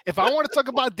listen, if I want to talk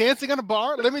about dancing in a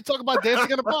bar, let me talk about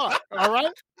dancing in a bar.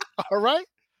 All right.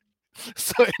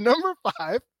 So at number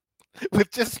 5,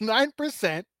 with just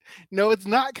 9%, no, it's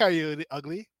not Coyote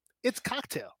Ugly. It's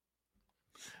Cocktail.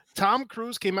 Tom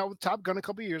Cruise came out with Top Gun a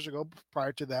couple years ago.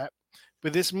 Prior to that,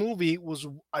 but this movie was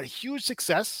a huge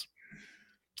success.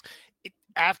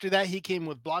 After that, he came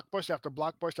with blockbuster after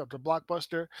blockbuster after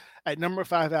blockbuster. At number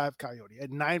 5, I have Coyote at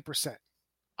 9%.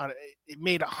 It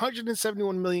made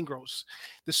 171 million gross.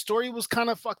 The story was kind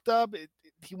of fucked up.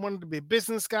 He wanted to be a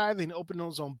business guy. Then he opened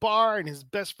his own bar, and his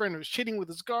best friend was cheating with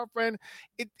his girlfriend.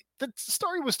 The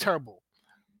story was terrible.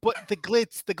 But the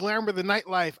glitz, the glamour, the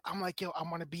nightlife, I'm like, yo, I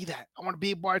want to be that. I want to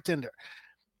be a bartender.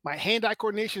 My hand-eye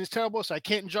coordination is terrible, so I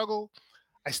can't juggle.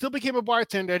 I still became a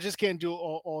bartender. I just can't do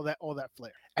all that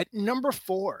flair. At number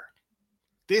 4,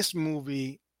 this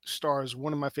movie stars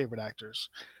one of my favorite actors,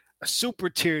 a super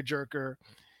tearjerker.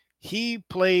 He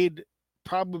played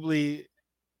probably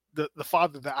the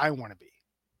father that I want to be,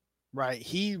 right?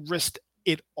 He risked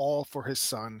it all for his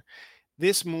son.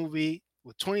 This movie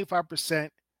with 25%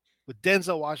 with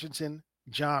Denzel Washington,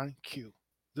 John Q.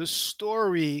 The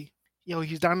story,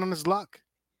 he's down on his luck.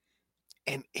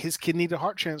 And his kid needed a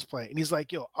heart transplant. And he's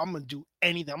like, yo, I'm going to do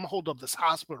anything. I'm going to hold up this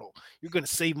hospital. You're going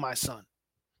to save my son.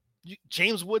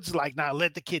 James Woods like, nah,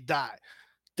 let the kid die.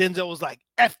 Denzel was like,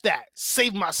 F that.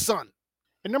 Save my son.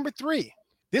 And number 3,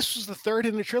 this was the third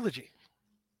in the trilogy.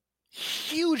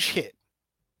 Huge hit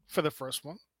for the first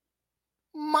one.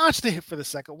 Monster hit for the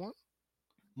second one.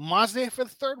 Monster hit for the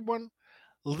third one.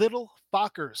 Little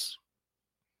Fockers.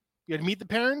 You got to meet the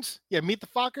parents. You got to meet the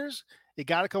Fockers. You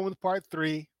got to come with part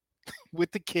 3.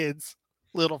 With the kids,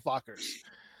 Little Fockers.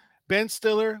 Ben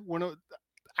Stiller,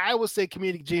 I would say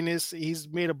comedic genius. He's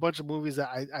made a bunch of movies that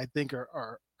I think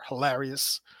are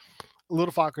hilarious.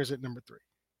 Little Fockers at number 3.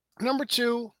 Number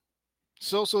 2,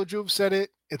 So Juve said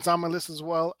it. It's on my list as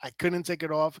well. I couldn't take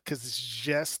it off because it's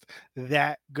just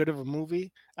that good of a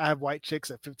movie. I have White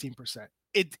Chicks at 15%.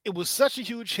 It was such a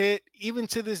huge hit. Even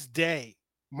to this day,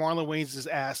 Marlon Wayans is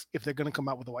asked if they're going to come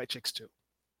out with the White Chicks too.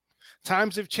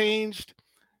 Times have changed.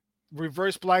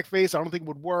 Reverse blackface, I don't think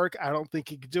would work. I don't think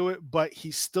he could do it, but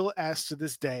he's still asked to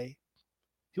this day.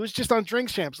 He was just on Drink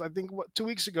Champs, I think, 2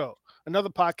 weeks ago. Another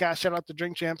podcast, shout out to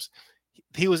Drink Champs.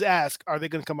 He was asked, are they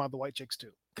going to come out with the White Chicks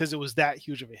too? Because it was that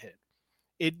huge of a hit.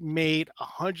 It made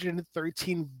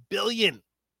 $113 billion.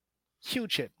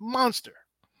 Huge hit. Monster.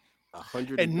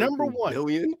 100 and number 1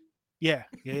 billion? Yeah.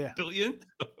 Billion?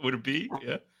 Would it be?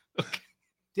 Yeah. Okay.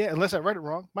 Yeah, unless I read it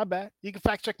wrong. My bad. You can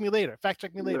fact check me later.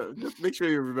 Just make sure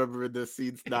you remember the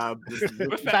Seed Snob.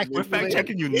 We're fact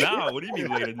checking you now. What do you mean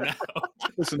later now?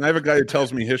 Listen, I have a guy who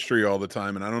tells me history all the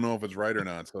time, and I don't know if it's right or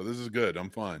not. So this is good. I'm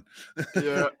fine.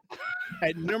 Yeah.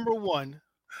 At number 1,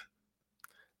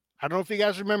 I don't know if you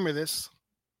guys remember this.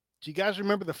 Do you guys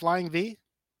remember the Flying V?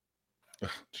 Oh,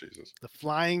 Jesus. The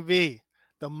Flying V.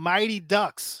 The Mighty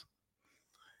Ducks.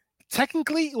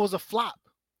 Technically, it was a flop,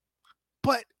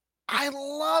 but I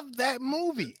love that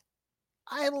movie.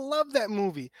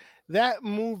 That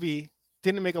movie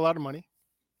didn't make a lot of money.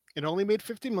 It only made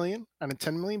 $50 million on a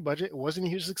 $10 million budget. It wasn't a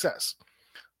huge success.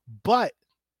 But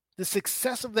the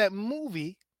success of that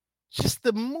movie, just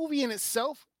the movie in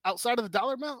itself, outside of the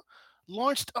dollar amount,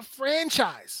 launched a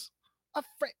franchise.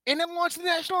 And it launched the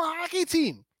national hockey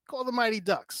team called the Mighty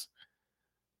Ducks.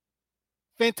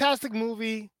 Fantastic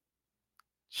movie.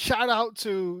 Shout out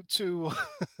to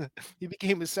he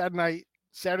became a Saturday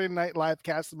Night Live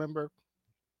cast member.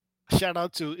 Shout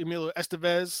out to Emilio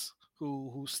Estevez,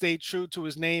 who stayed true to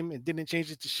his name and didn't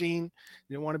change it to Sheen.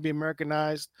 Didn't want to be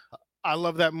Americanized. I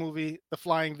love that movie, The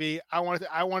Flying V. I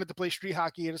wanted to play street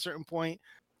hockey at a certain point.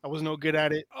 I was no good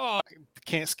at it. I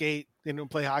can't skate. Didn't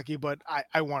play hockey, but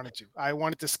I wanted to. I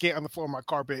wanted to skate on the floor of my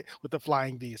carpet with the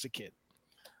Flying V as a kid.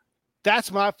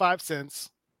 That's my 5 cents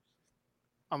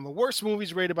on the worst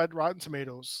movies rated by Rotten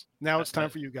Tomatoes. Now it's time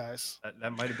for you guys.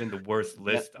 That might have been the worst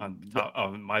list on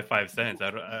my 5 cents.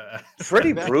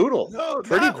 Pretty brutal. No,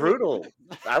 Pretty brutal.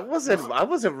 I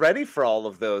wasn't ready for all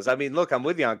of those. I mean, look, I'm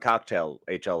with you on Cocktail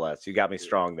HLS. You got me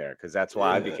strong there because that's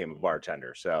why I became a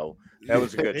bartender. So that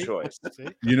was a good choice.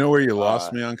 You know where you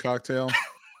lost me on Cocktail?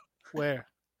 Where?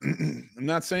 I'm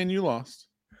not saying you lost.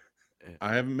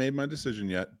 I haven't made my decision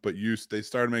yet, but they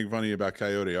started making fun of you about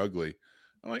Coyote Ugly.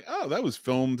 I'm like, oh, that was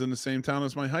filmed in the same town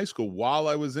as my high school while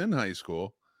I was in high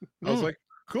school. I was like,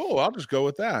 cool, I'll just go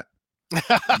with that.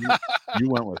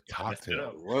 You went with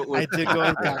Cocktail. I did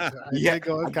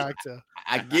go with Cocktail.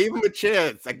 I gave him a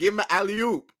chance. I gave him an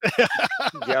alley-oop.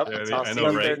 Yep. I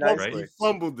know, right? He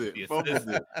fumbled it.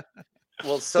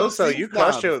 Well, so you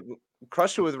crushed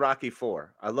it with Rocky IV.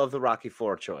 I love the Rocky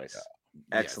IV choice.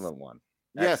 Excellent one.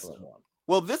 Excellent one.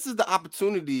 Well, this is the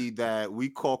opportunity that we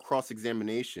call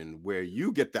cross-examination, where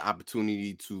you get the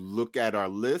opportunity to look at our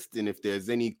list, and if there's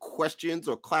any questions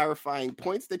or clarifying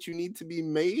points that you need to be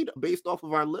made based off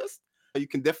of our list, you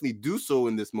can definitely do so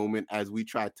in this moment as we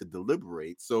try to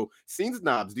deliberate. So, Scene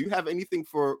Snobs, do you have anything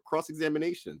for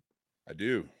cross-examination? I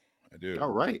do. All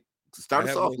right. Start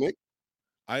us off, Nick.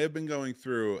 I have been going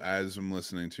through as I'm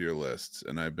listening to your lists,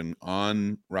 and I've been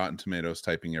on Rotten Tomatoes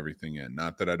typing everything in.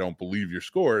 Not that I don't believe your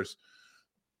scores,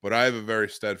 but I have a very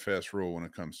steadfast rule when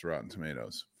it comes to Rotten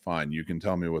Tomatoes. Fine, you can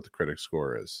tell me what the critic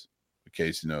score is. But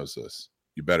Casey knows this.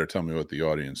 You better tell me what the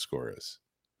audience score is.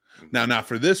 Now, not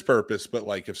for this purpose, but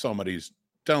like if somebody's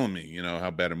telling me,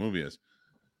 how bad a movie is.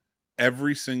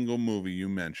 Every single movie you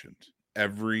mentioned,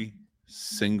 every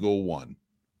single one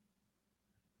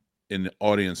in the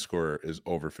audience score is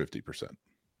over 50%.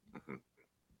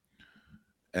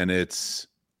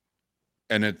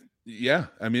 Yeah,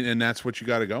 I mean, and that's what you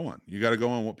got to go on. You got to go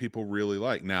on what people really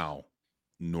like. Now,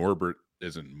 Norbert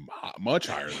isn't much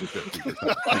higher than 50%.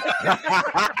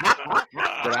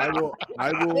 But I will,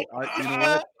 you know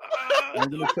what? I'm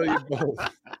going to tell you both.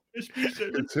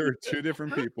 There are two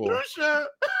different people.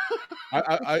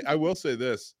 I will say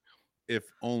this. If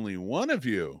only one of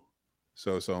you,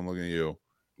 so I'm looking at you,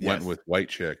 went with White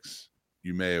Chicks,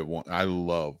 you may have won. I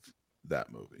love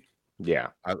that movie. Yeah.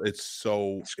 It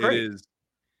is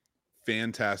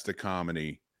fantastic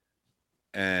comedy,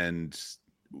 and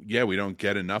we don't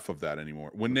get enough of that anymore.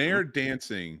 When they are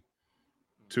dancing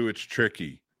to It's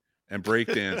Tricky and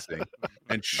breakdancing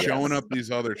and showing up these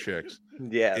other chicks,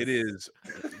 it is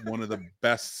one of the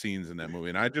best scenes in that movie.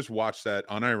 And I just watched that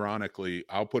unironically.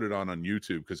 I'll put it on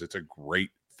YouTube because it's a great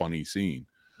funny scene.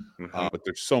 But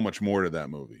there's so much more to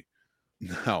that movie.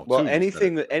 No, well,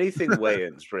 anything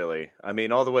Wayans, really. I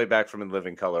mean, all the way back from In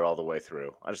Living Color, all the way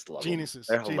through. I just love geniuses.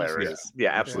 Them. They're hilarious.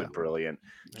 Yeah, absolutely brilliant.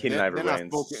 Keenan Ivory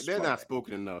Wayans. They're not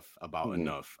spoken enough about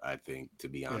enough, I think, to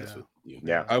be honest with you.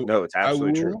 Yeah, no, it's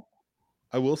absolutely true.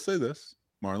 I will say this: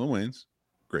 Marlon Wayans,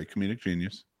 great comedic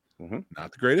genius.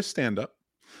 Not the greatest stand-up.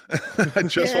 I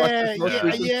just watched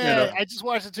I just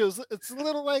watched it too. It's a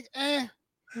little like,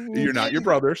 You're not your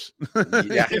brothers.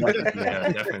 Yeah,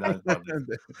 definitely not.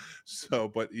 So,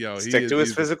 but stick to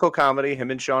his physical comedy.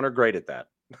 Him and Sean are great at that.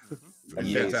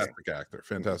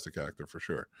 Fantastic actor for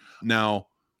sure. Now,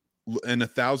 in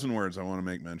 1,000 words, I want to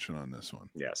make mention on this one.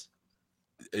 Yes,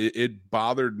 it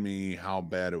bothered me how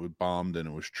bad it was bombed and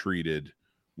it was treated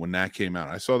when that came out.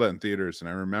 I saw that in theaters, and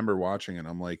I remember watching it. And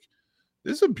I'm like,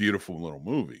 this is a beautiful little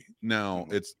movie. Now,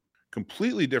 it's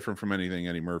completely different from anything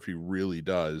Eddie Murphy really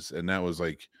does, and that was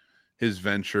like his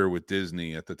venture with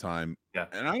Disney at the time. Yeah.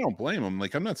 And I don't blame him.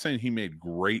 Like, I'm not saying he made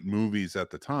great movies at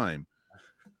the time,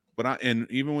 but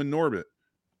even with Norbit,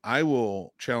 I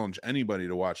will challenge anybody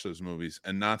to watch those movies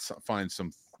and not find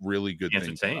some really good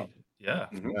things. Yeah. Yeah,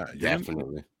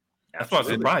 Definitely. That's why I was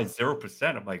surprised.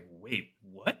 0%. I'm like, wait,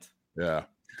 what? Yeah.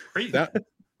 Crazy.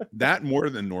 That more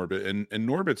than Norbit. And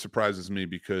Norbit surprises me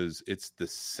because it's the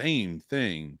same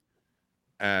thing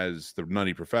as the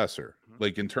Nutty Professor,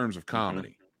 like in terms of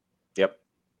comedy. Yep.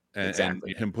 And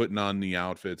him putting on the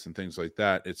outfits and things like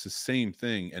that. It's the same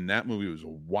thing. And that movie was a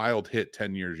wild hit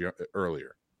 10 years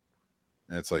earlier.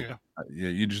 And it's like,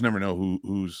 you just never know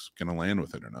who's going to land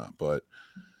with it or not. But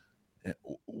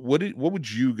what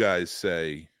would you guys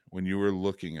say when you were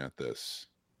looking at this?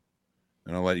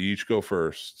 And I'll let you each go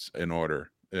first in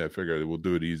order. Yeah, I figure we'll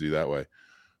do it easy that way.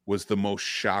 Was the most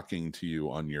shocking to you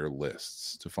on your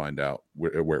lists to find out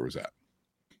where it was at?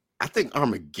 I think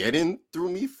Armageddon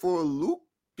threw me for a loop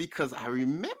because I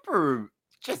remember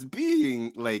just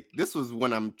being like, this was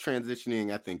when I'm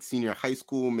transitioning, I think, senior high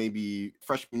school, maybe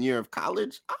freshman year of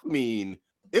college. I mean,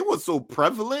 it was so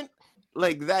prevalent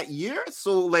like that year.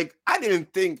 So like, I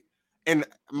didn't think, and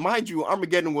mind you,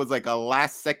 Armageddon was like a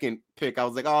last second pick. I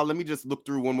was like, oh, let me just look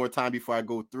through one more time before I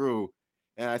go through.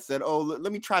 And I said, oh,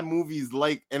 let me try movies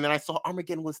like, and then I saw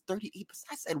Armageddon was 38%.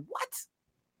 I said, what?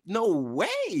 No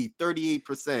way,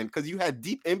 38%. Because you had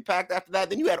Deep Impact after that.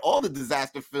 Then you had all the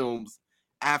disaster films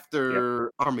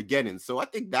after Armageddon. So I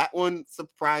think that one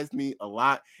surprised me a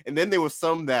lot. And then there were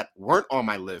some that weren't on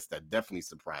my list that definitely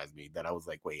surprised me that I was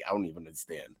like, wait, I don't even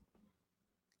understand.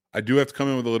 I do have to come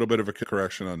in with a little bit of a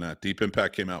correction on that. Deep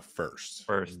Impact came out first.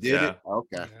 Did it?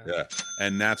 Okay. Yeah.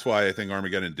 And that's why I think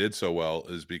Armageddon did so well,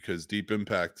 is because Deep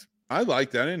Impact, I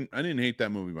liked that. I didn't hate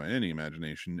that movie by any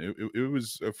imagination. It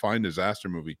was a fine disaster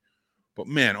movie. But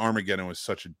man, Armageddon was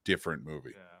such a different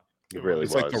movie. Yeah. It really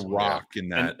was. was. Like The Rock in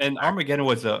that. And Armageddon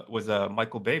was a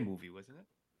Michael Bay movie, wasn't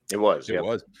it? It was. It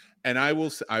was. And I will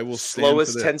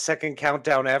slowest 10-second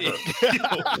countdown ever.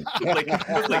 like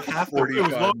half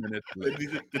 45 minutes.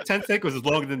 The 10 seconds was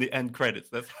longer than the end credits.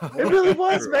 That's how it really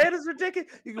was, man. It's ridiculous.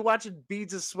 You can watch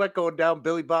beads of sweat going down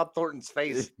Billy Bob Thornton's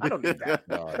face. I don't need that.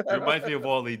 It reminds me of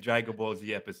all the Dragon Ball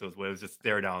Z episodes where it was just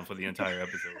stare down for the entire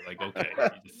episode. Like, okay,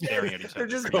 you're just staring at each other. They're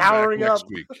just powering up. Next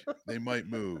week. They might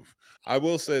move. I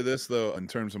will say this, though, in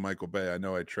terms of Michael Bay, I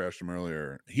know I trashed him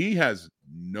earlier. He has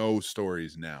no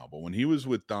stories now, but when he was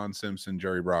with Don Simpson,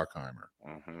 Jerry Bruckheimer,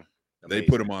 they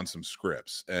put him on some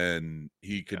scripts, and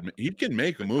he can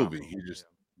make a movie. He just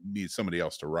needs somebody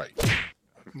else to write.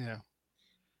 Yeah.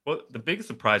 Well, the biggest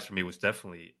surprise for me was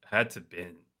definitely had to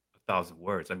been 1,000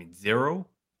 Words. I mean, zero.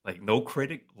 Like, no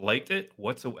critic liked it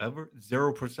whatsoever.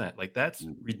 0%. Like, that's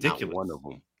ridiculous. Not one of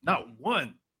them. Not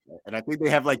one. And I think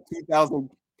they have like 2,000.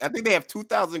 I think they have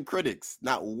 2,000 critics.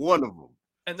 Not one of them.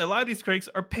 And a lot of these critics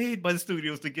are paid by the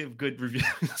studios to give good reviews.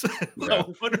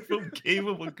 Not one of them gave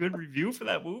them a good review for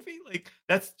that movie. Like,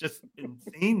 that's just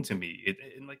insane to me.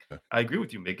 And like, I agree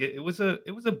with you, Mick. It was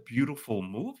a beautiful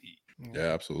movie. Yeah,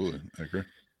 absolutely. I agree.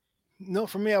 No,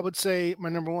 for me, I would say my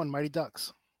number one, Mighty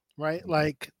Ducks. Right?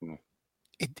 Like,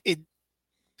 the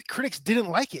critics didn't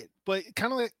like it, but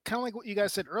kind of like what you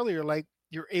guys said earlier. Like,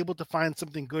 you're able to find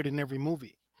something good in every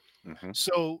movie.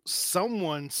 So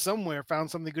someone somewhere found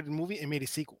something good in the movie and made a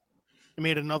sequel. It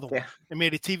made another one. It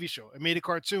made a TV show. It made a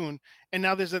cartoon. And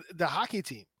now there's the hockey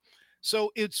team.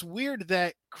 So it's weird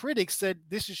that critics said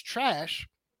this is trash,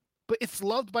 but it's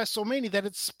loved by so many that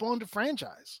it's spawned a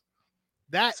franchise.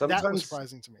 That was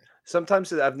surprising to me.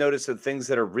 Sometimes I've noticed that things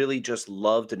that are really just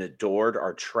loved and adored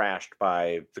are trashed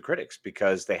by the critics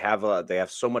because they have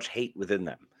so much hate within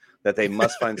them that they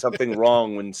must find something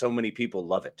wrong when so many people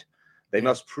love it. They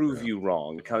must prove you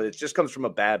wrong. It just comes from a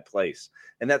bad place.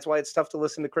 And that's why it's tough to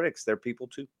listen to critics. They're people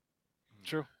too.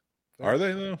 True. Are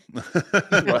they though?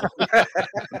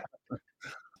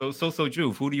 So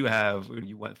Drew, who do you have?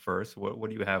 You went first. What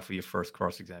do you have for your first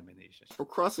cross-examination? For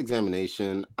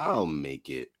cross-examination, I'll make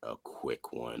it a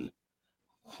quick one.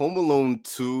 Home Alone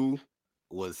 2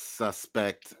 was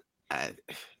suspect.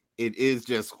 It is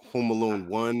just Home Alone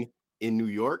 1 in New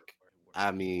York.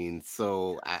 I mean,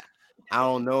 so I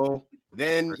don't know.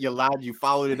 Then you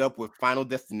followed it up with Final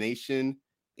Destination,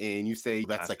 and you say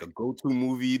that's like a go-to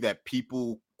movie that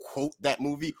people quote that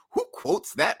movie. Who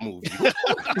quotes that movie? No.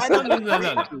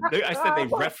 I said they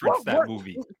reference that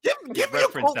movie. Give me a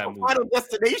quote for Final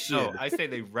Destination. No, I say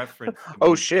they reference.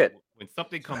 Oh shit! When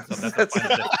something comes up, that's a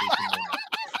Final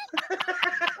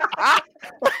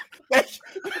Destination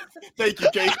moment. Thank you,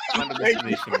 Jake. Final Thank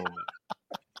you. Destination moment.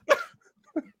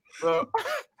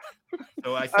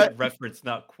 So I said reference,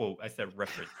 not quote. I said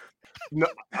reference. no,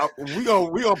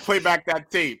 we gonna play back that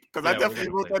tape because I Yeah,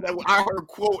 definitely wrote that. I heard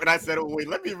quote and I said, "Oh wait,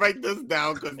 let me write this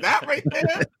down because that right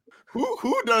there,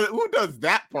 who does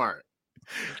that part?"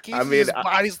 I mean,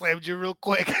 body slammed you real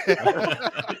quick.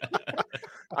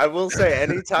 I will say,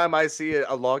 anytime I see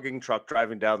a logging truck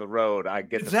driving down the road, I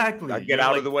get Exactly. I get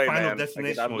out of the way, Final man.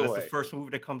 Destination. That's the first movie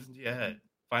that comes into your head.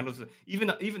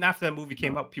 Even after that movie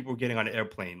came out, people were getting on an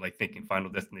airplane like thinking Final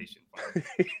Destination.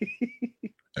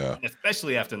 Yeah. And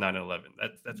especially after 9/11.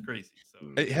 That's crazy. So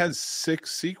It has 6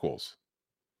 sequels.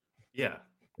 yeah.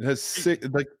 It has 6,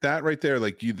 like that right there.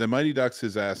 Like the Mighty Ducks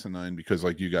is asinine because,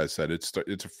 like you guys said, it's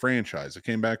a franchise. It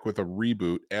came back with a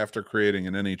reboot after creating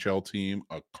an NHL team,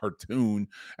 a cartoon,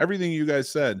 everything you guys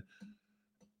said.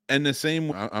 And the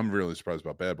same, I'm really surprised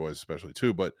about Bad Boys, especially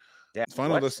too. But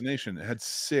Final Destination had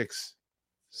 6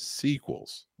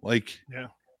 sequels. Like,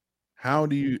 how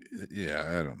do you?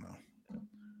 Yeah, I don't know.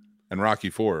 And Rocky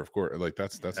 4, of course, like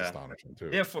that's astonishing too.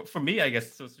 Yeah, for me, I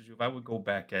guess Sosuju, if I would go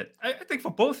back at, I think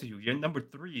for both of you, you're number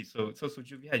 3. So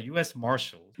Sosuju, yeah, U.S.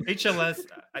 Marshals, HLS.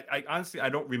 I honestly, I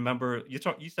don't remember. You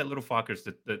said Little Fockers.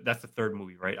 That's the 3rd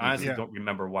movie, right? I honestly don't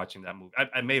remember watching that movie.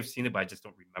 I may have seen it, but I just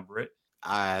don't remember it.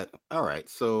 All right.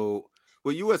 So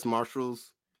with U.S.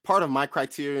 Marshals, part of my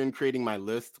criteria in creating my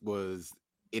list was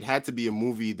it had to be a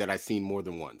movie that I've seen more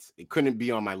than once. It couldn't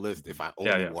be on my list if I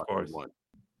only watched it once.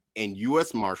 And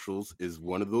U.S. Marshals is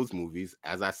one of those movies.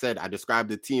 As I said, I described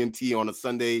the TNT on a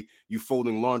Sunday, you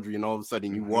folding laundry, and all of a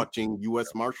sudden you watching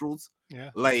U.S. Marshals.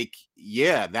 Yeah. Like,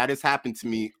 yeah, that has happened to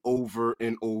me over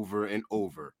and over and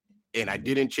over. And I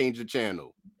didn't change the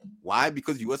channel. Why?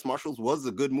 Because U.S. Marshals was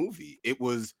a good movie. It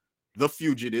was The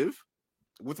Fugitive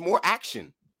with more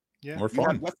action. Yeah. More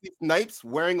fun. Wesley Snipes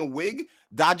wearing a wig,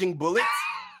 dodging bullets.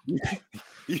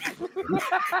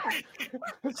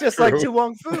 It's just like To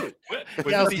Wong Fu.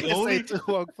 Was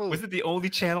it the only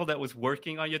channel that was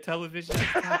working on your television?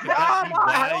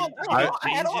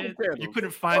 You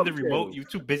couldn't find the remote. You were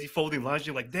too busy folding laundry.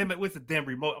 You're like, damn it, where's the damn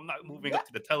remote? I'm not moving up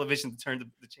to the television to change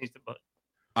the button.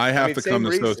 I have to come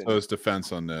to Soso's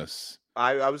defense on this.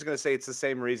 I was going to say it's the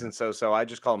same reason. So I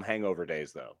just call them hangover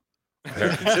days, though.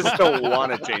 Just don't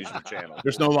want to change the channel.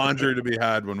 There's no laundry to be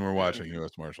had when we're watching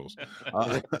U.S. Marshals.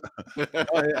 I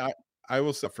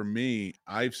will say, for me,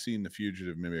 I've seen The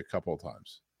Fugitive maybe a couple of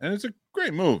times, and it's a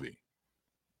great movie.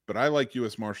 But I like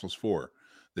U.S. Marshals 4.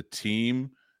 The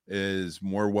team is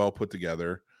more well put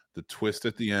together. The twist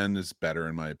at the end is better,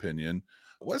 in my opinion.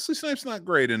 Wesley Snipes not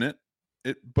great in it,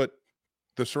 but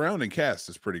the surrounding cast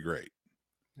is pretty great.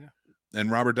 Yeah,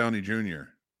 and Robert Downey Jr.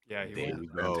 Yeah, he was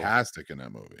fantastic in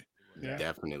that movie. Yeah.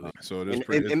 Definitely. So it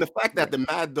is and the fact that the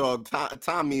Mad Dog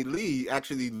Tommy Lee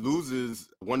actually loses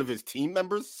one of his team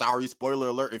members. Sorry, spoiler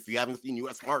alert if you haven't seen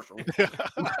U.S. Marshal.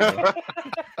 Spoiler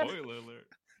alert.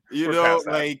 You know,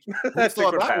 like who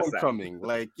saw that one coming?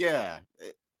 Like, yeah,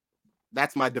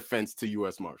 that's my defense to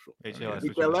U.S. Marshal.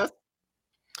 HLS.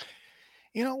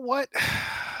 You know what?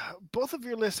 Both of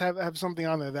your lists have something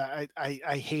on there that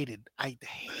I hated. I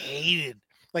hated.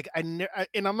 Like and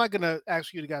I'm not gonna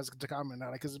ask you guys to comment on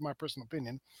it because it's my personal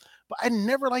opinion, but I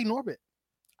never liked Norbit.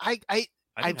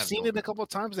 I've seen it a couple of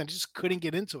times and I just couldn't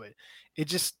get into it. It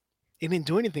didn't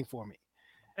do anything for me.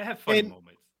 It had funny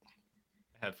moments.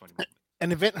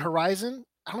 An Event Horizon,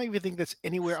 I don't even think that's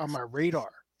anywhere on my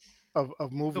radar of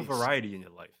movies. There's variety in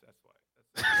your life.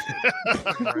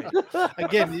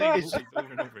 Again, it's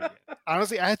over and over again.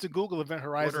 Honestly, I had to Google Event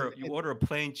Horizon. You order a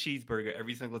plain cheeseburger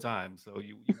every single time, so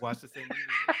you watch the same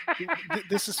movie.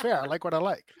 This is fair. I like what I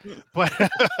like, but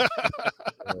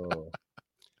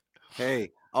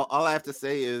hey, all I have to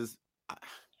say is,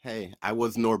 hey, I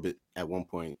was Norbit at one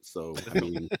point, so I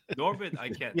mean, Norbit, I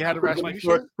can't. You had a rational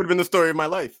could have been the story of my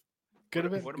life. Could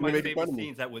have been. One of my favorite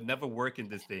scenes that would never work in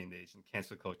this day and age in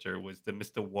cancel culture was the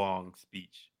Mr. Wong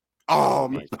speech. Oh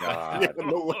my God!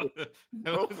 No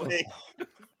way.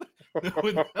 It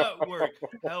would not work.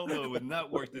 Hell no, it would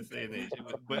not work this day and age. It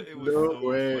was no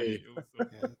way.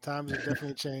 Times have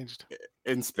definitely changed.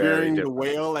 And spearing the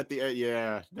whale at the end,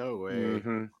 yeah, no way.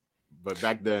 Mm-hmm. But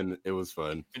back then, it was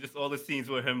fun. And just all the scenes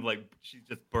where him, like, she's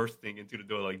just bursting into the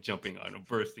door, like jumping on him,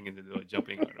 bursting into the door,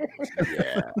 jumping on him.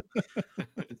 Yeah.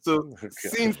 So,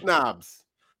 Scene Snobs,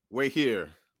 we're here.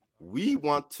 We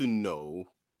want to know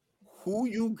who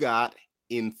you got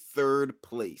in 3rd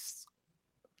place.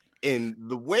 And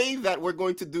the way that we're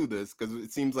going to do this, because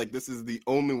it seems like this is the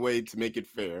only way to make it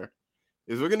fair,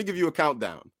 is we're going to give you a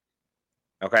countdown.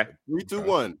 Okay. 3, 2,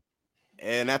 1.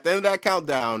 And at the end of that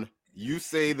countdown, you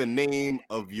say the name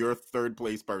of your 3rd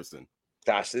place person.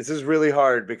 Gosh, this is really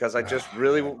hard because I just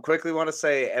really quickly want to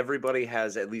say everybody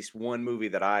has at least one movie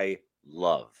that I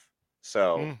love.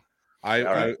 So I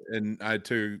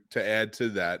to add to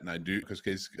that, and I do because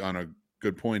Casey's on a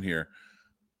good point here.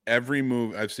 Every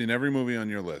movie I've seen, every movie on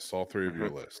your list, all three of your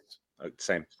lists,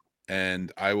 same.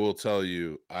 And I will tell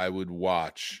you, I would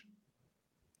watch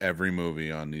every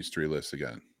movie on these three lists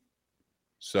again.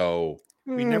 So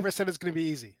we never said it's going to be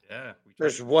easy. Yeah,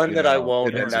 there's one that I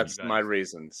won't, and that's my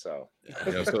reason. So,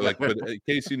 so like, but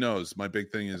Casey knows my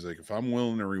big thing is like if I'm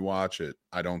willing to rewatch it,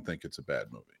 I don't think it's a bad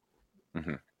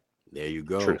movie. There you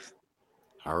go. Truth.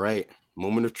 All right,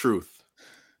 moment of truth.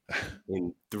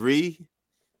 In 3,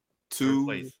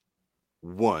 2,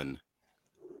 1.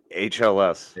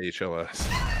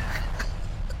 HLS.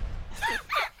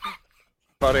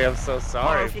 Buddy, I'm so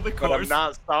sorry, but I'm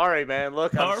not sorry, man.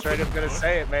 Look, I'm straight up gonna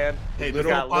say it, man. Hey,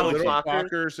 Little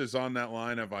Fockers is on that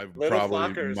line. If I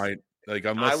probably might like,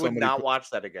 unless I would not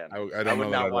watch that again. I don't know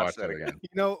that I'd watch that again. You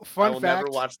know, fun fact. Never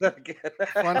watch that again.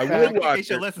 I would watch it.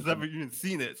 HLS has never even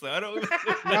seen it, so I don't.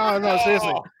 No,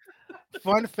 seriously.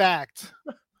 Fun fact.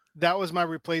 That was my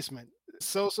replacement.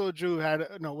 So-So Drew had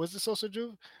was it So-So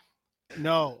Drew?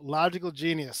 No, Logical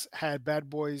Genius had Bad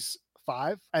Boys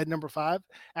 5. I had number 5.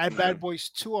 I had Bad Boys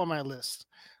 2 on my list,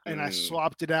 and I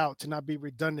swapped it out to not be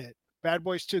redundant. Bad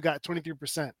Boys 2 got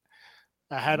 23%.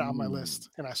 I had it on my list,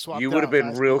 and I swapped. You would have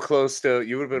been real close to.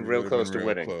 You would have been real close to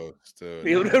winning.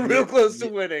 You would have been real close to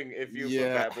winning if you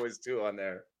put Bad Boys 2 on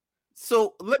there.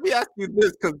 So let me ask you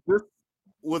this, because this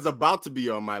was about to be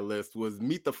on my list. Was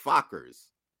Meet the Fockers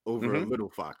over Little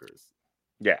Fockers?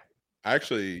 Yeah.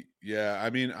 Actually, yeah. I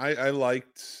mean, I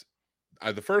liked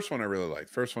the first one. I really liked.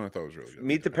 First one I thought was really good.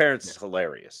 Meet the Parents is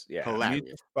hilarious. Yeah, hilarious.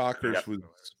 Meet the Fockers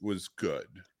was good.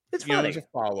 It's funny. It was a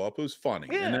follow up. It was funny,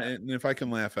 and if I can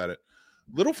laugh at it,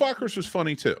 Little Fockers was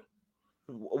funny too.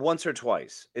 Once or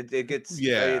twice, it gets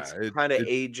it's kind of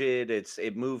aged.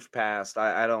 It moved past.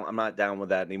 I'm not down with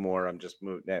that anymore. I'm just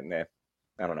moved. I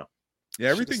don't know. Yeah,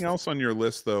 everything else on your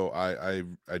list though, I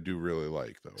do really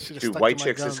like though. Dude, White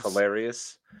Chicks is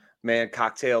hilarious. Man,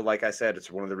 Cocktail, like I said,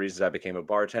 it's one of the reasons I became a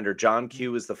bartender. John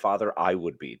Q is the father I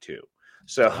would be too.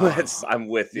 So I'm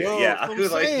with you. Yeah,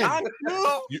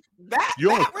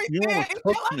 you almost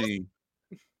hooked me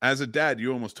as a dad.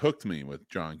 You almost hooked me with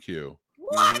John Q.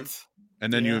 What?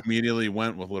 And then you immediately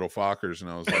went with Little Fockers, and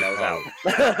I was like,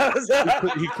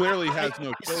 out. He clearly has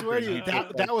no. I swear to you,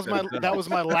 that was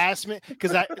my last minute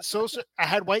because I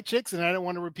had White Chicks and I didn't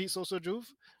want to repeat So-So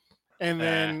Juve. And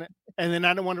then I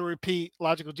didn't want to repeat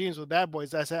Logical Genius with Bad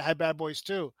Boys. I said I had Bad Boys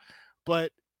too,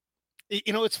 but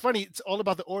it's funny. It's all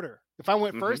about the order. If I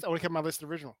went first, I would have kept my list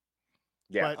original.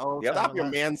 Yeah. Stop your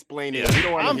mansplaining. Yeah. You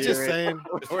don't want I'm to just hear saying.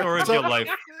 The story of your life.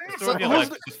 The story of your life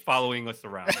is just following us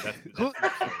around.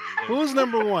 Who's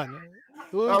number one?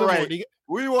 All right.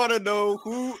 We want to know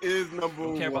who is number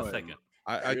one. Care about second.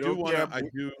 I do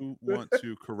want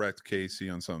to correct Casey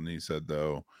on something he said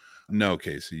though. No,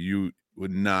 Casey, you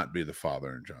would not be the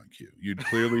father in John Q. You'd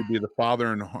clearly be the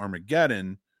father in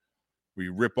Armageddon, where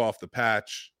you rip off the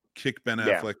patch, kick Ben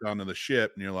Affleck onto the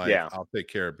ship, and you're like, I'll take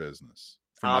care of business.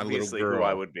 For obviously my little girl,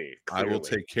 who I would be. Clearly. I will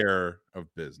take care of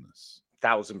business.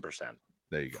 1000%.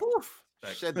 There you go.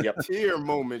 Shed the tear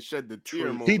moment. Shed the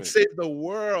tear moment. He'd save the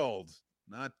world,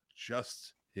 not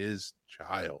just his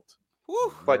child.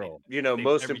 But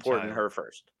most important, her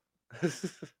first.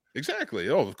 Exactly.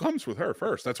 Oh, it comes with her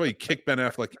first. That's why you kick Ben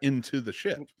Affleck into the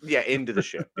ship. Yeah, into the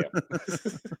ship. Yeah.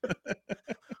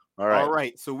 All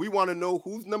right. So we want to know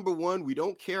who's number one. We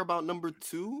don't care about number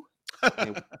 2.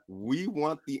 And we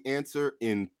want the answer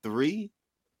in 3,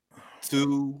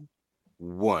 2,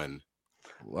 1.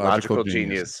 Logical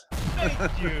Genius.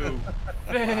 Thank you.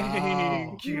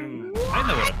 Thank you. I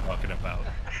know what I'm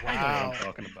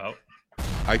talking about.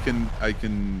 I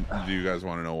can. Do you guys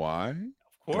want to know why?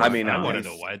 Of course. I mean, I want to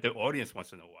know why. The audience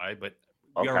wants to know why, but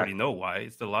we already know why.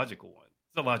 It's the logical one.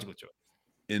 It's the logical choice.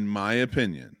 In my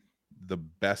opinion, the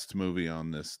best movie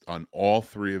on all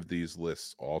 3 of these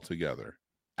lists all together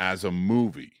as a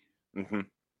movie,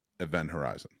 Event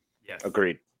Horizon. Yes.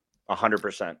 Agreed.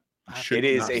 100%. It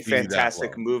is a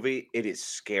fantastic movie. It is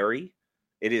scary.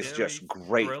 It is just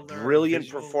great. Brilliant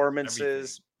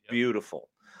performances. Beautiful.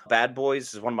 Bad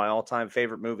Boys is one of my all-time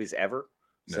favorite movies ever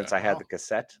since I had the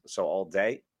cassette. So all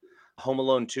day. Home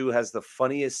Alone 2 has the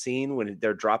funniest scene when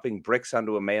they're dropping bricks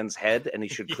onto a man's head and he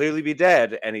should clearly be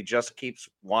dead and he just keeps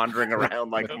wandering around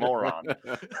like a moron.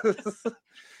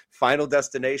 Final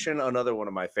Destination, another one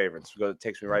of my favorites. It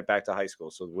takes me right back to high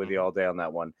school. So with you all day on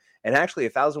that one. And actually,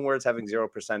 1,000 Words having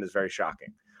 0% is very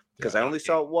shocking because I only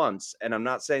saw it once. And I'm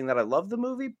not saying that I love the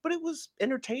movie, but it was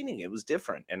entertaining. It was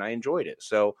different and I enjoyed it.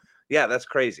 So Yeah, that's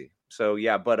crazy. So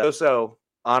yeah, but also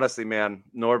honestly, man,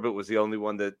 Norbit was the only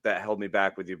one that held me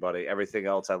back with you, buddy. Everything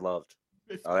else I loved.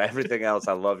 Everything else,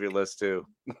 I love your list too.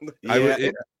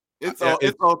 It's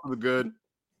also good.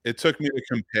 It took me to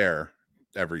compare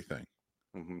everything.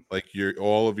 Mm-hmm. Like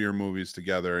all of your movies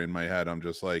together in my head. I'm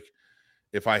just like,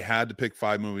 if I had to pick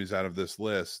 5 movies out of this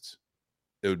list,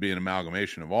 it would be an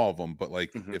amalgamation of all of them. But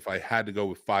like, if I had to go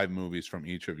with 5 movies from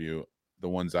each of you, the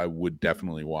ones I would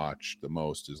definitely watch the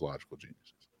most is Logical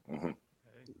Geniuses.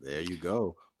 There you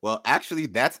go. Well, actually,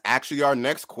 that's actually our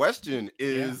next question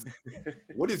is,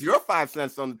 what is your 5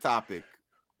 cents on the topic?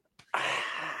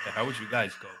 How would you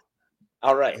guys go?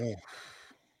 All right.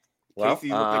 Well, Casey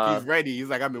looks like he's ready. He's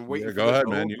like, I've been waiting. Go ahead,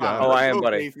 man. You got it. I am,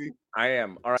 buddy. Casey. I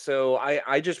am. All right. So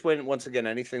I just went, once again,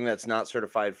 anything that's not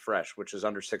certified fresh, which is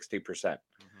under 60%.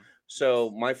 So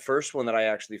my first one that I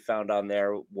actually found on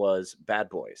there was Bad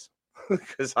Boys,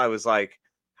 because I was like,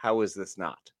 how is this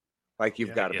not? Like,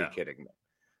 you've got to be kidding me.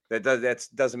 That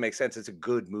doesn't make sense. It's a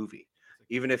good movie.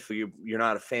 Even if you're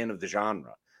not a fan of the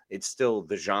genre, it's still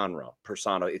the genre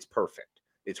persona. It's perfect.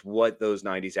 It's what those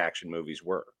 90s action movies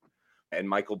were. And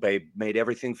Michael Bay made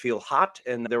everything feel hot,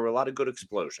 and there were a lot of good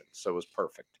explosions. So it was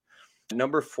perfect.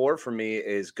 Number 4 for me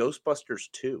is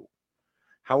Ghostbusters 2.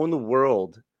 How in the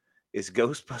world is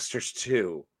Ghostbusters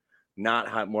 2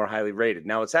 not more highly rated?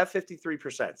 Now, it's at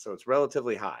 53%, so it's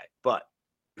relatively high. But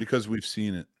because we've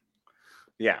seen it.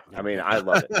 Yeah, I mean, I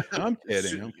love it. I'm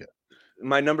kidding.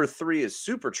 My number 3 is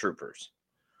Super Troopers,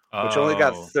 which only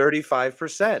got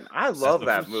 35%. I love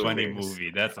that movie. Funny movie.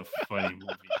 That's a funny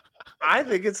movie. I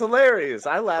think it's hilarious.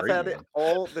 I laugh at it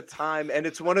all the time, and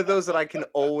it's one of those that I can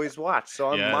always watch. So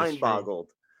I'm mind-boggled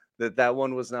that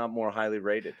one was not more highly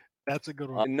rated. That's a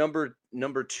good one. Number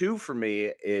 2 for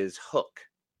me is Hook.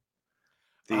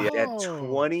 At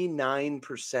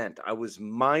 29%, I was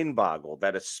mind-boggled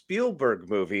that a Spielberg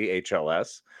movie,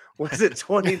 HLS, was at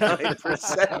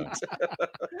 29%.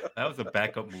 That was a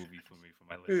backup movie for me for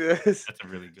my list. Yes. That's a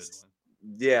really good one.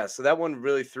 Yeah, so that one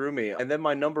really threw me. And then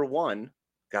my number 1,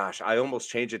 gosh, I almost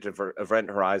changed it to Event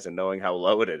Horizon, knowing how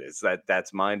low it is.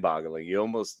 That's mind-boggling. You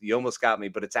almost got me,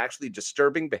 but it's actually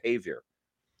Disturbing Behavior.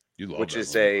 Which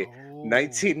is a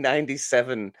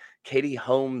 1997 Katie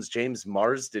Holmes, James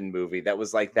Marsden movie that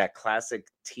was like that classic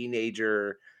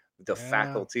teenager, the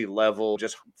faculty level,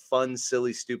 just fun,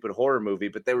 silly, stupid horror movie.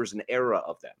 But there was an era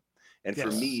of them. And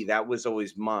for me, that was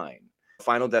always mine.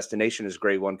 Final Destination is a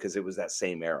great one because it was that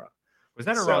same era. Was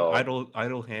that around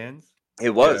Idle Hands? It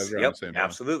was. Yep.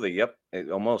 Absolutely. Yep.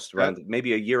 Almost around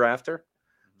maybe a year after.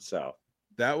 So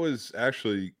that was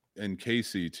actually, and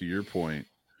Casey, to your point,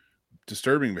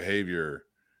 Disturbing Behavior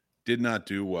did not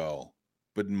do well,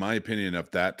 but in my opinion,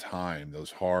 at that time, those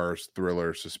horror,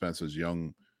 thriller, suspenses,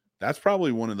 that's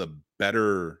probably one of the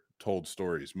better told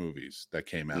stories movies that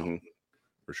came out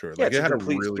for sure. Yeah, like, it's it had a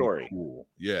complete really story. Cool.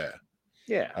 Yeah,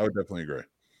 I would definitely agree.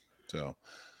 So,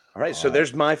 all right, so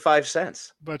there's my 5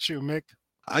 cents. But you, Mick,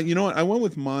 you know what? I went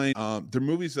with mine. The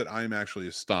movies that I'm actually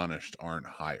astonished aren't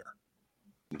higher.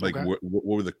 Like, what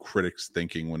were the critics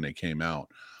thinking when they came out?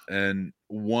 And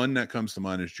one that comes to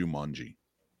mind is Jumanji.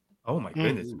 Oh my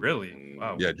goodness, really?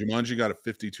 Wow. Yeah, Jumanji got a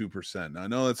 52%. Now, I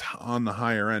know it's on the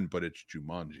higher end, but it's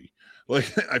Jumanji.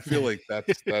 Like, I feel like that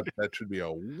should be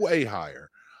a way higher.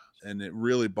 And it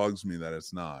really bugs me that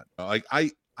it's not. Like,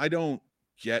 I don't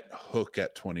get Hook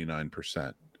at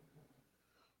 29%.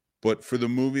 But for the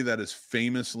movie that is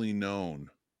famously known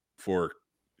for,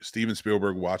 Steven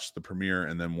Spielberg watched the premiere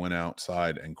and then went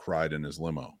outside and cried in his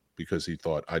limo because he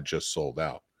thought, I just sold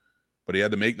out. But he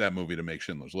had to make that movie to make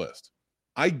Schindler's List.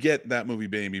 I get that movie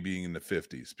maybe being in the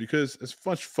 50s because as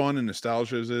much fun and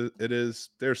nostalgia as it is,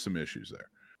 there's some issues there.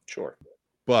 Sure.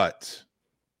 But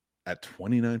at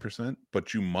 29%, but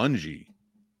Jumanji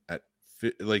at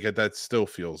that still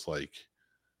feels like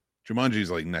Jumanji's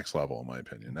like next level in my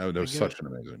opinion. That was such an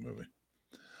amazing movie.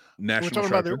 We're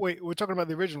talking about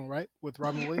the original, right? With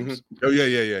Robin Williams? Oh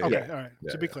yeah. Okay, all right.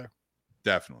 To be clear.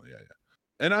 Definitely, yeah.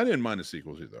 And I didn't mind the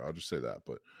sequels either. I'll just say that.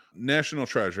 But National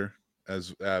Treasure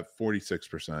as at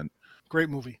 46%. Great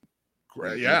movie.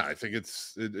 Great. Yeah, I think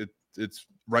it's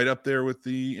right up there with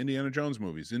the Indiana Jones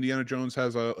movies. Indiana Jones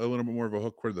has a little bit more of a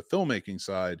hook for the filmmaking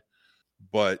side,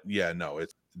 but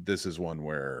this is one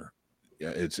where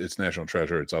it's National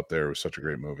Treasure. It's up there. It was such a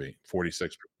great movie.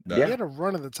 46%. He had a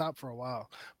run at the top for a while,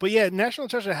 but yeah, National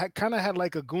Treasure kind of had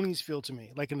like a Goonies feel to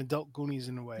me, like an adult Goonies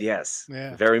in a way. Yes,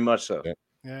 very much so.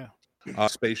 Yeah.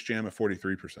 Space Jam at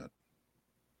 43%.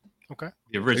 Okay,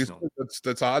 the original.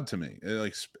 That's odd to me.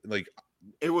 Like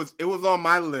it was on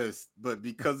my list, but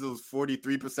because it was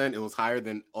 43%, it was higher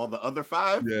than all the other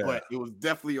 5. Yeah. But it was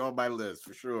definitely on my list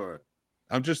for sure.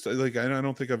 I'm just like, I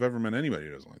don't think I've ever met anybody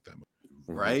who doesn't like that movie.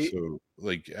 Right. So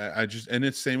like, I just, and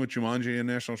it's same with Jumanji and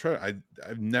National Treasure.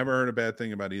 I've never heard a bad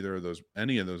thing about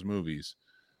any of those movies.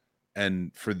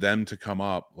 And for them to come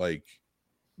up like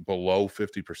below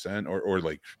 50% or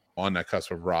like on that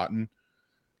cusp of rotten,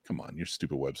 come on, your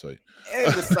stupid website. And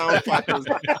the soundtrack was,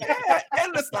 hot.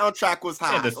 And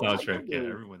the soundtrack, yeah,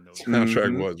 everyone knows.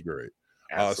 Soundtrack was great.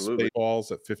 Absolutely.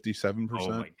 Spaceballs at 57%. Oh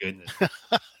my goodness.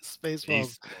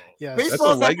 Spaceballs. Yeah. That's a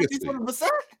Baseball's at legacy. 57%?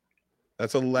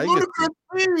 That's a legacy.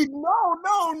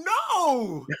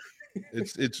 No.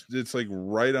 It's like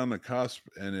right on the cusp,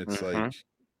 and it's like,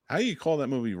 how do you call that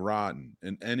movie rotten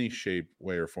in any shape,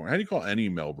 way, or form? How do you call any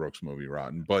Mel Brooks movie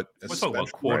rotten? But Let's talk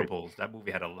about quotables. That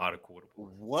movie had a lot of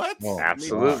quotables. What? Oh,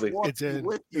 absolutely. It did.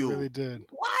 It really did.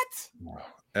 What?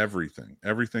 Everything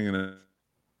in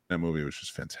that movie was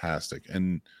just fantastic,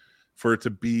 and for it to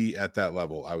be at that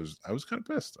level, I was kind of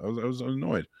pissed. I was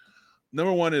annoyed.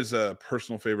 Number one is a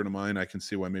personal favorite of mine. I can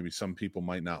see why maybe some people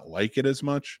might not like it as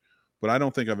much, but I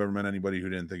don't think I've ever met anybody who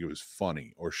didn't think it was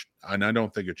funny, and I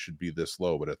don't think it should be this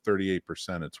low. But at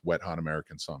 38%, it's Wet Hot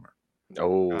American Summer.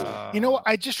 Oh, you know what?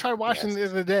 I just tried watching the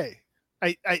other day.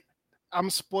 I'm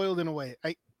spoiled in a way.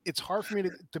 It's hard for me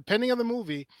to, depending on the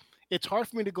movie, it's hard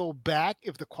for me to go back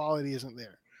if the quality isn't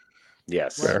there.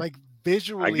 yes. Right? Like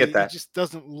visually, I get that. it just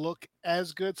doesn't look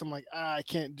as good. So I'm like, I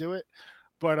can't do it.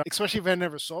 But especially if I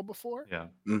never saw before. Yeah,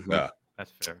 Yeah.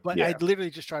 that's fair. But Yeah. I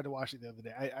literally just tried to watch it the other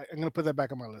day. I'm going to put that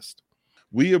back on my list.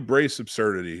 We embrace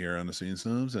absurdity here on the Scene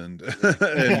Snobs, and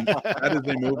that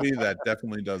is a movie that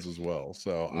definitely does as well.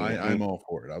 So I'm all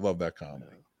for it. I love that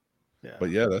comedy. Yeah.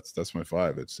 But yeah, that's my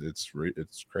vibe.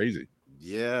 It's crazy.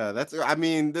 Yeah, I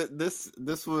mean, this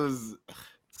was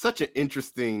such an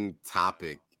interesting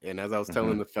topic. And as I was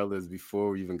telling the fellas before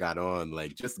we even got on,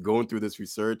 like just going through this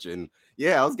research, and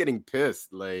yeah, I was getting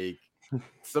pissed. Like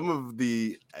some of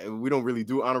we don't really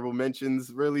do honorable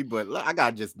mentions really, but I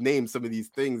gotta just name some of these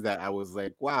things that I was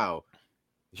like, wow.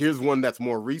 Here's one that's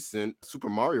more recent, Super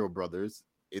Mario Brothers.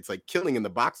 It's like killing in the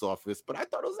box office, but I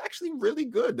thought it was actually really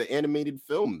good, the animated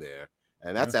film there.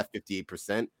 And that's at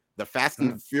 58%. The Fast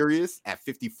and Furious at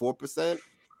 54%.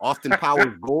 Austin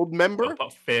Powers Gold member.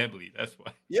 About family, that's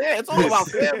why. Yeah, it's all about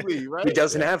family, right? He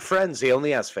doesn't have friends. He only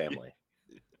has family.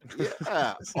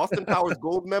 Yeah, Austin Powers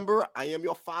Gold member. I Am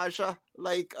Your Faja.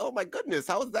 Like, oh my goodness,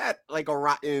 how is that like a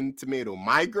Rotten Tomato?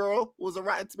 My Girl was a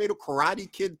Rotten Tomato.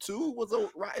 Karate Kid 2 was a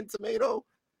Rotten Tomato.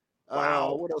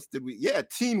 Wow. What else did we? Yeah,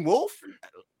 Teen Wolf.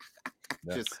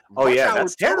 Yeah. Just Oh Rush yeah, Hour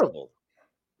that's 2. terrible.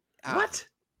 Ah, What?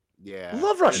 Yeah,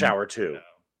 Love Rush Hour 2.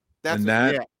 that's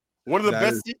that- one of the that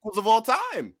best is- sequels of all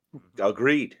time.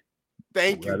 Agreed.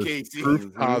 Thank you, That is Casey.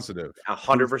 proof positive.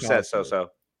 100% so.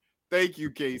 Thank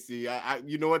you, Casey. I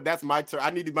you know what? That's my turn. I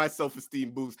needed my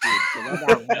self-esteem boosted. I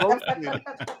got roasted.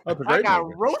 That's a I great got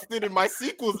movie. roasted in my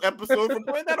sequels episode for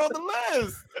putting that on the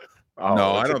list. Oh,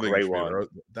 No, that's I don't a think great it should be one.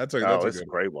 That's Oh, a it's a good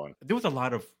great one. There was a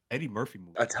lot of Eddie Murphy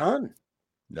movies. A ton.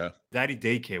 Yeah. Daddy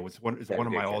Daycare was one of Daddy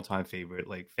my Daycare. all-time favorite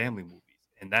like family movies,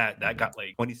 and that got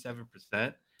like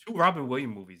 27%. Two Robin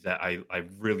Williams movies that I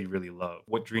really love.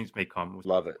 What Dreams May Come was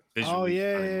Love it. Oh visually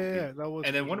yeah, stunning yeah, movie. yeah. That was.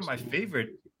 And then one of my favorite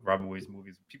Robin Williams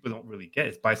movies people don't really get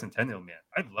is Bicentennial Man.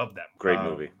 I love that movie. Great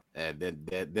movie. And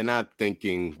they're not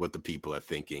thinking what the people are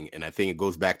thinking. And I think it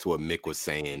goes back to what Mick was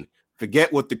saying.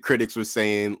 Forget what the critics were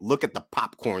saying. Look at the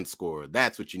popcorn score.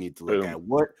 That's what you need to look Boom. at.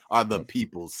 What are the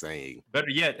people saying?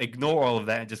 Better yet, ignore all of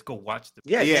that and just go watch the.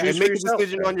 Yeah, Yeah, choose and for make a yourself,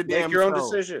 decision man. on your Make damn your own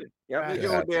self. decision. Yeah. Make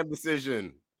your own damn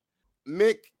decision.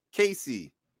 Mick,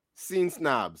 Casey, Scene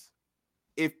Snobs.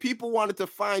 If people wanted to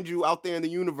find you out there in the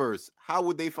universe, how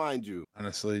would they find you?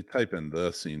 Honestly, type in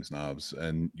the Scene Snobs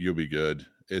and you'll be good.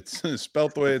 It's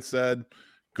spelt the way it said.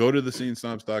 Go to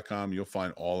thescenesnobs.com. You'll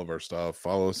find all of our stuff.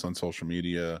 Follow us on social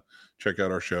media. Check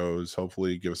out our shows.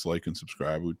 Hopefully, give us a like and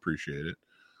subscribe. We'd appreciate it.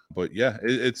 But yeah,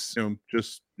 it's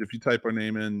just if you type our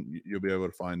name in, you'll be able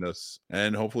to find us,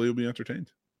 and hopefully, you'll be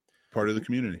entertained. Part of the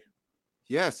community.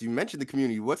 Yes, you mentioned the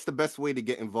community. What's the best way to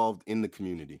get involved in the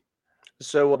community?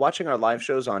 So watching our live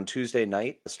shows on Tuesday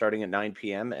night starting at 9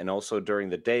 p.m. and also during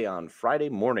the day on Friday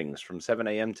mornings from 7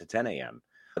 a.m. to 10 a.m.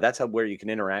 That's where you can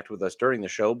interact with us during the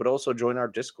show, but also join our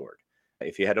Discord.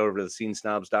 If you head over to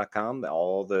thescenesnobs.com,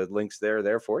 all the links there are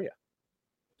there for you.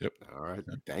 Yep. All right.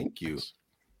 Thank you.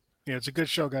 Yeah, it's a good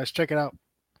show, guys. Check it out.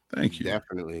 Thank you.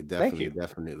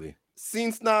 Definitely.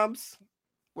 Scene Snobs,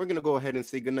 we're going to go ahead and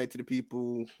say goodnight to the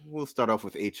people. We'll start off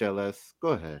with HLS. Go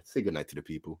ahead. Say goodnight to the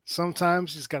people.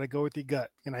 Sometimes you just got to go with your gut,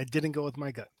 and I didn't go with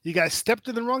my gut. You guys stepped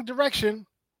in the wrong direction,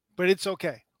 but it's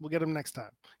okay. We'll get them next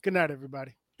time. Good night,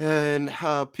 everybody. And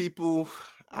people,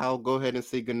 I'll go ahead and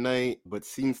say goodnight. But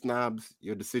Scene Snobs,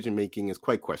 your decision making is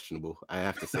quite questionable. I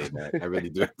have to say that. I really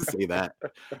do have to say that.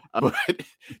 But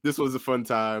this was a fun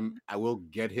time. I will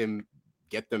get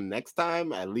them next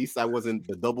time. At least I wasn't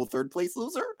the double third place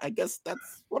loser. I guess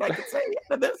that's what I could say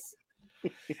out of this.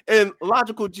 And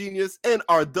Logical Genius and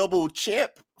our double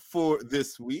champ for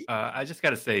this week. I just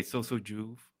gotta say, So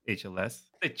Juve, HLS.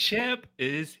 The champ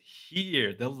is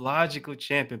here. The logical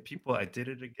champion. People, I did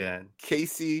it again.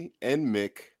 Casey and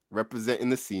Mick representing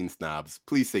the Scene Snobs.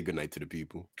 Please say goodnight to the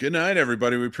people. Good night,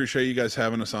 everybody. We appreciate you guys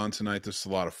having us on tonight. This is a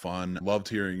lot of fun. Loved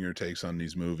hearing your takes on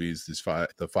these movies,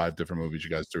 the five different movies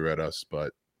you guys threw at us,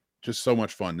 but just so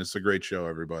much fun. This is a great show,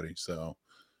 everybody. So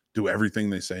do everything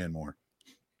they say and more.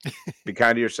 Be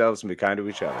kind to yourselves and be kind to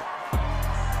each other.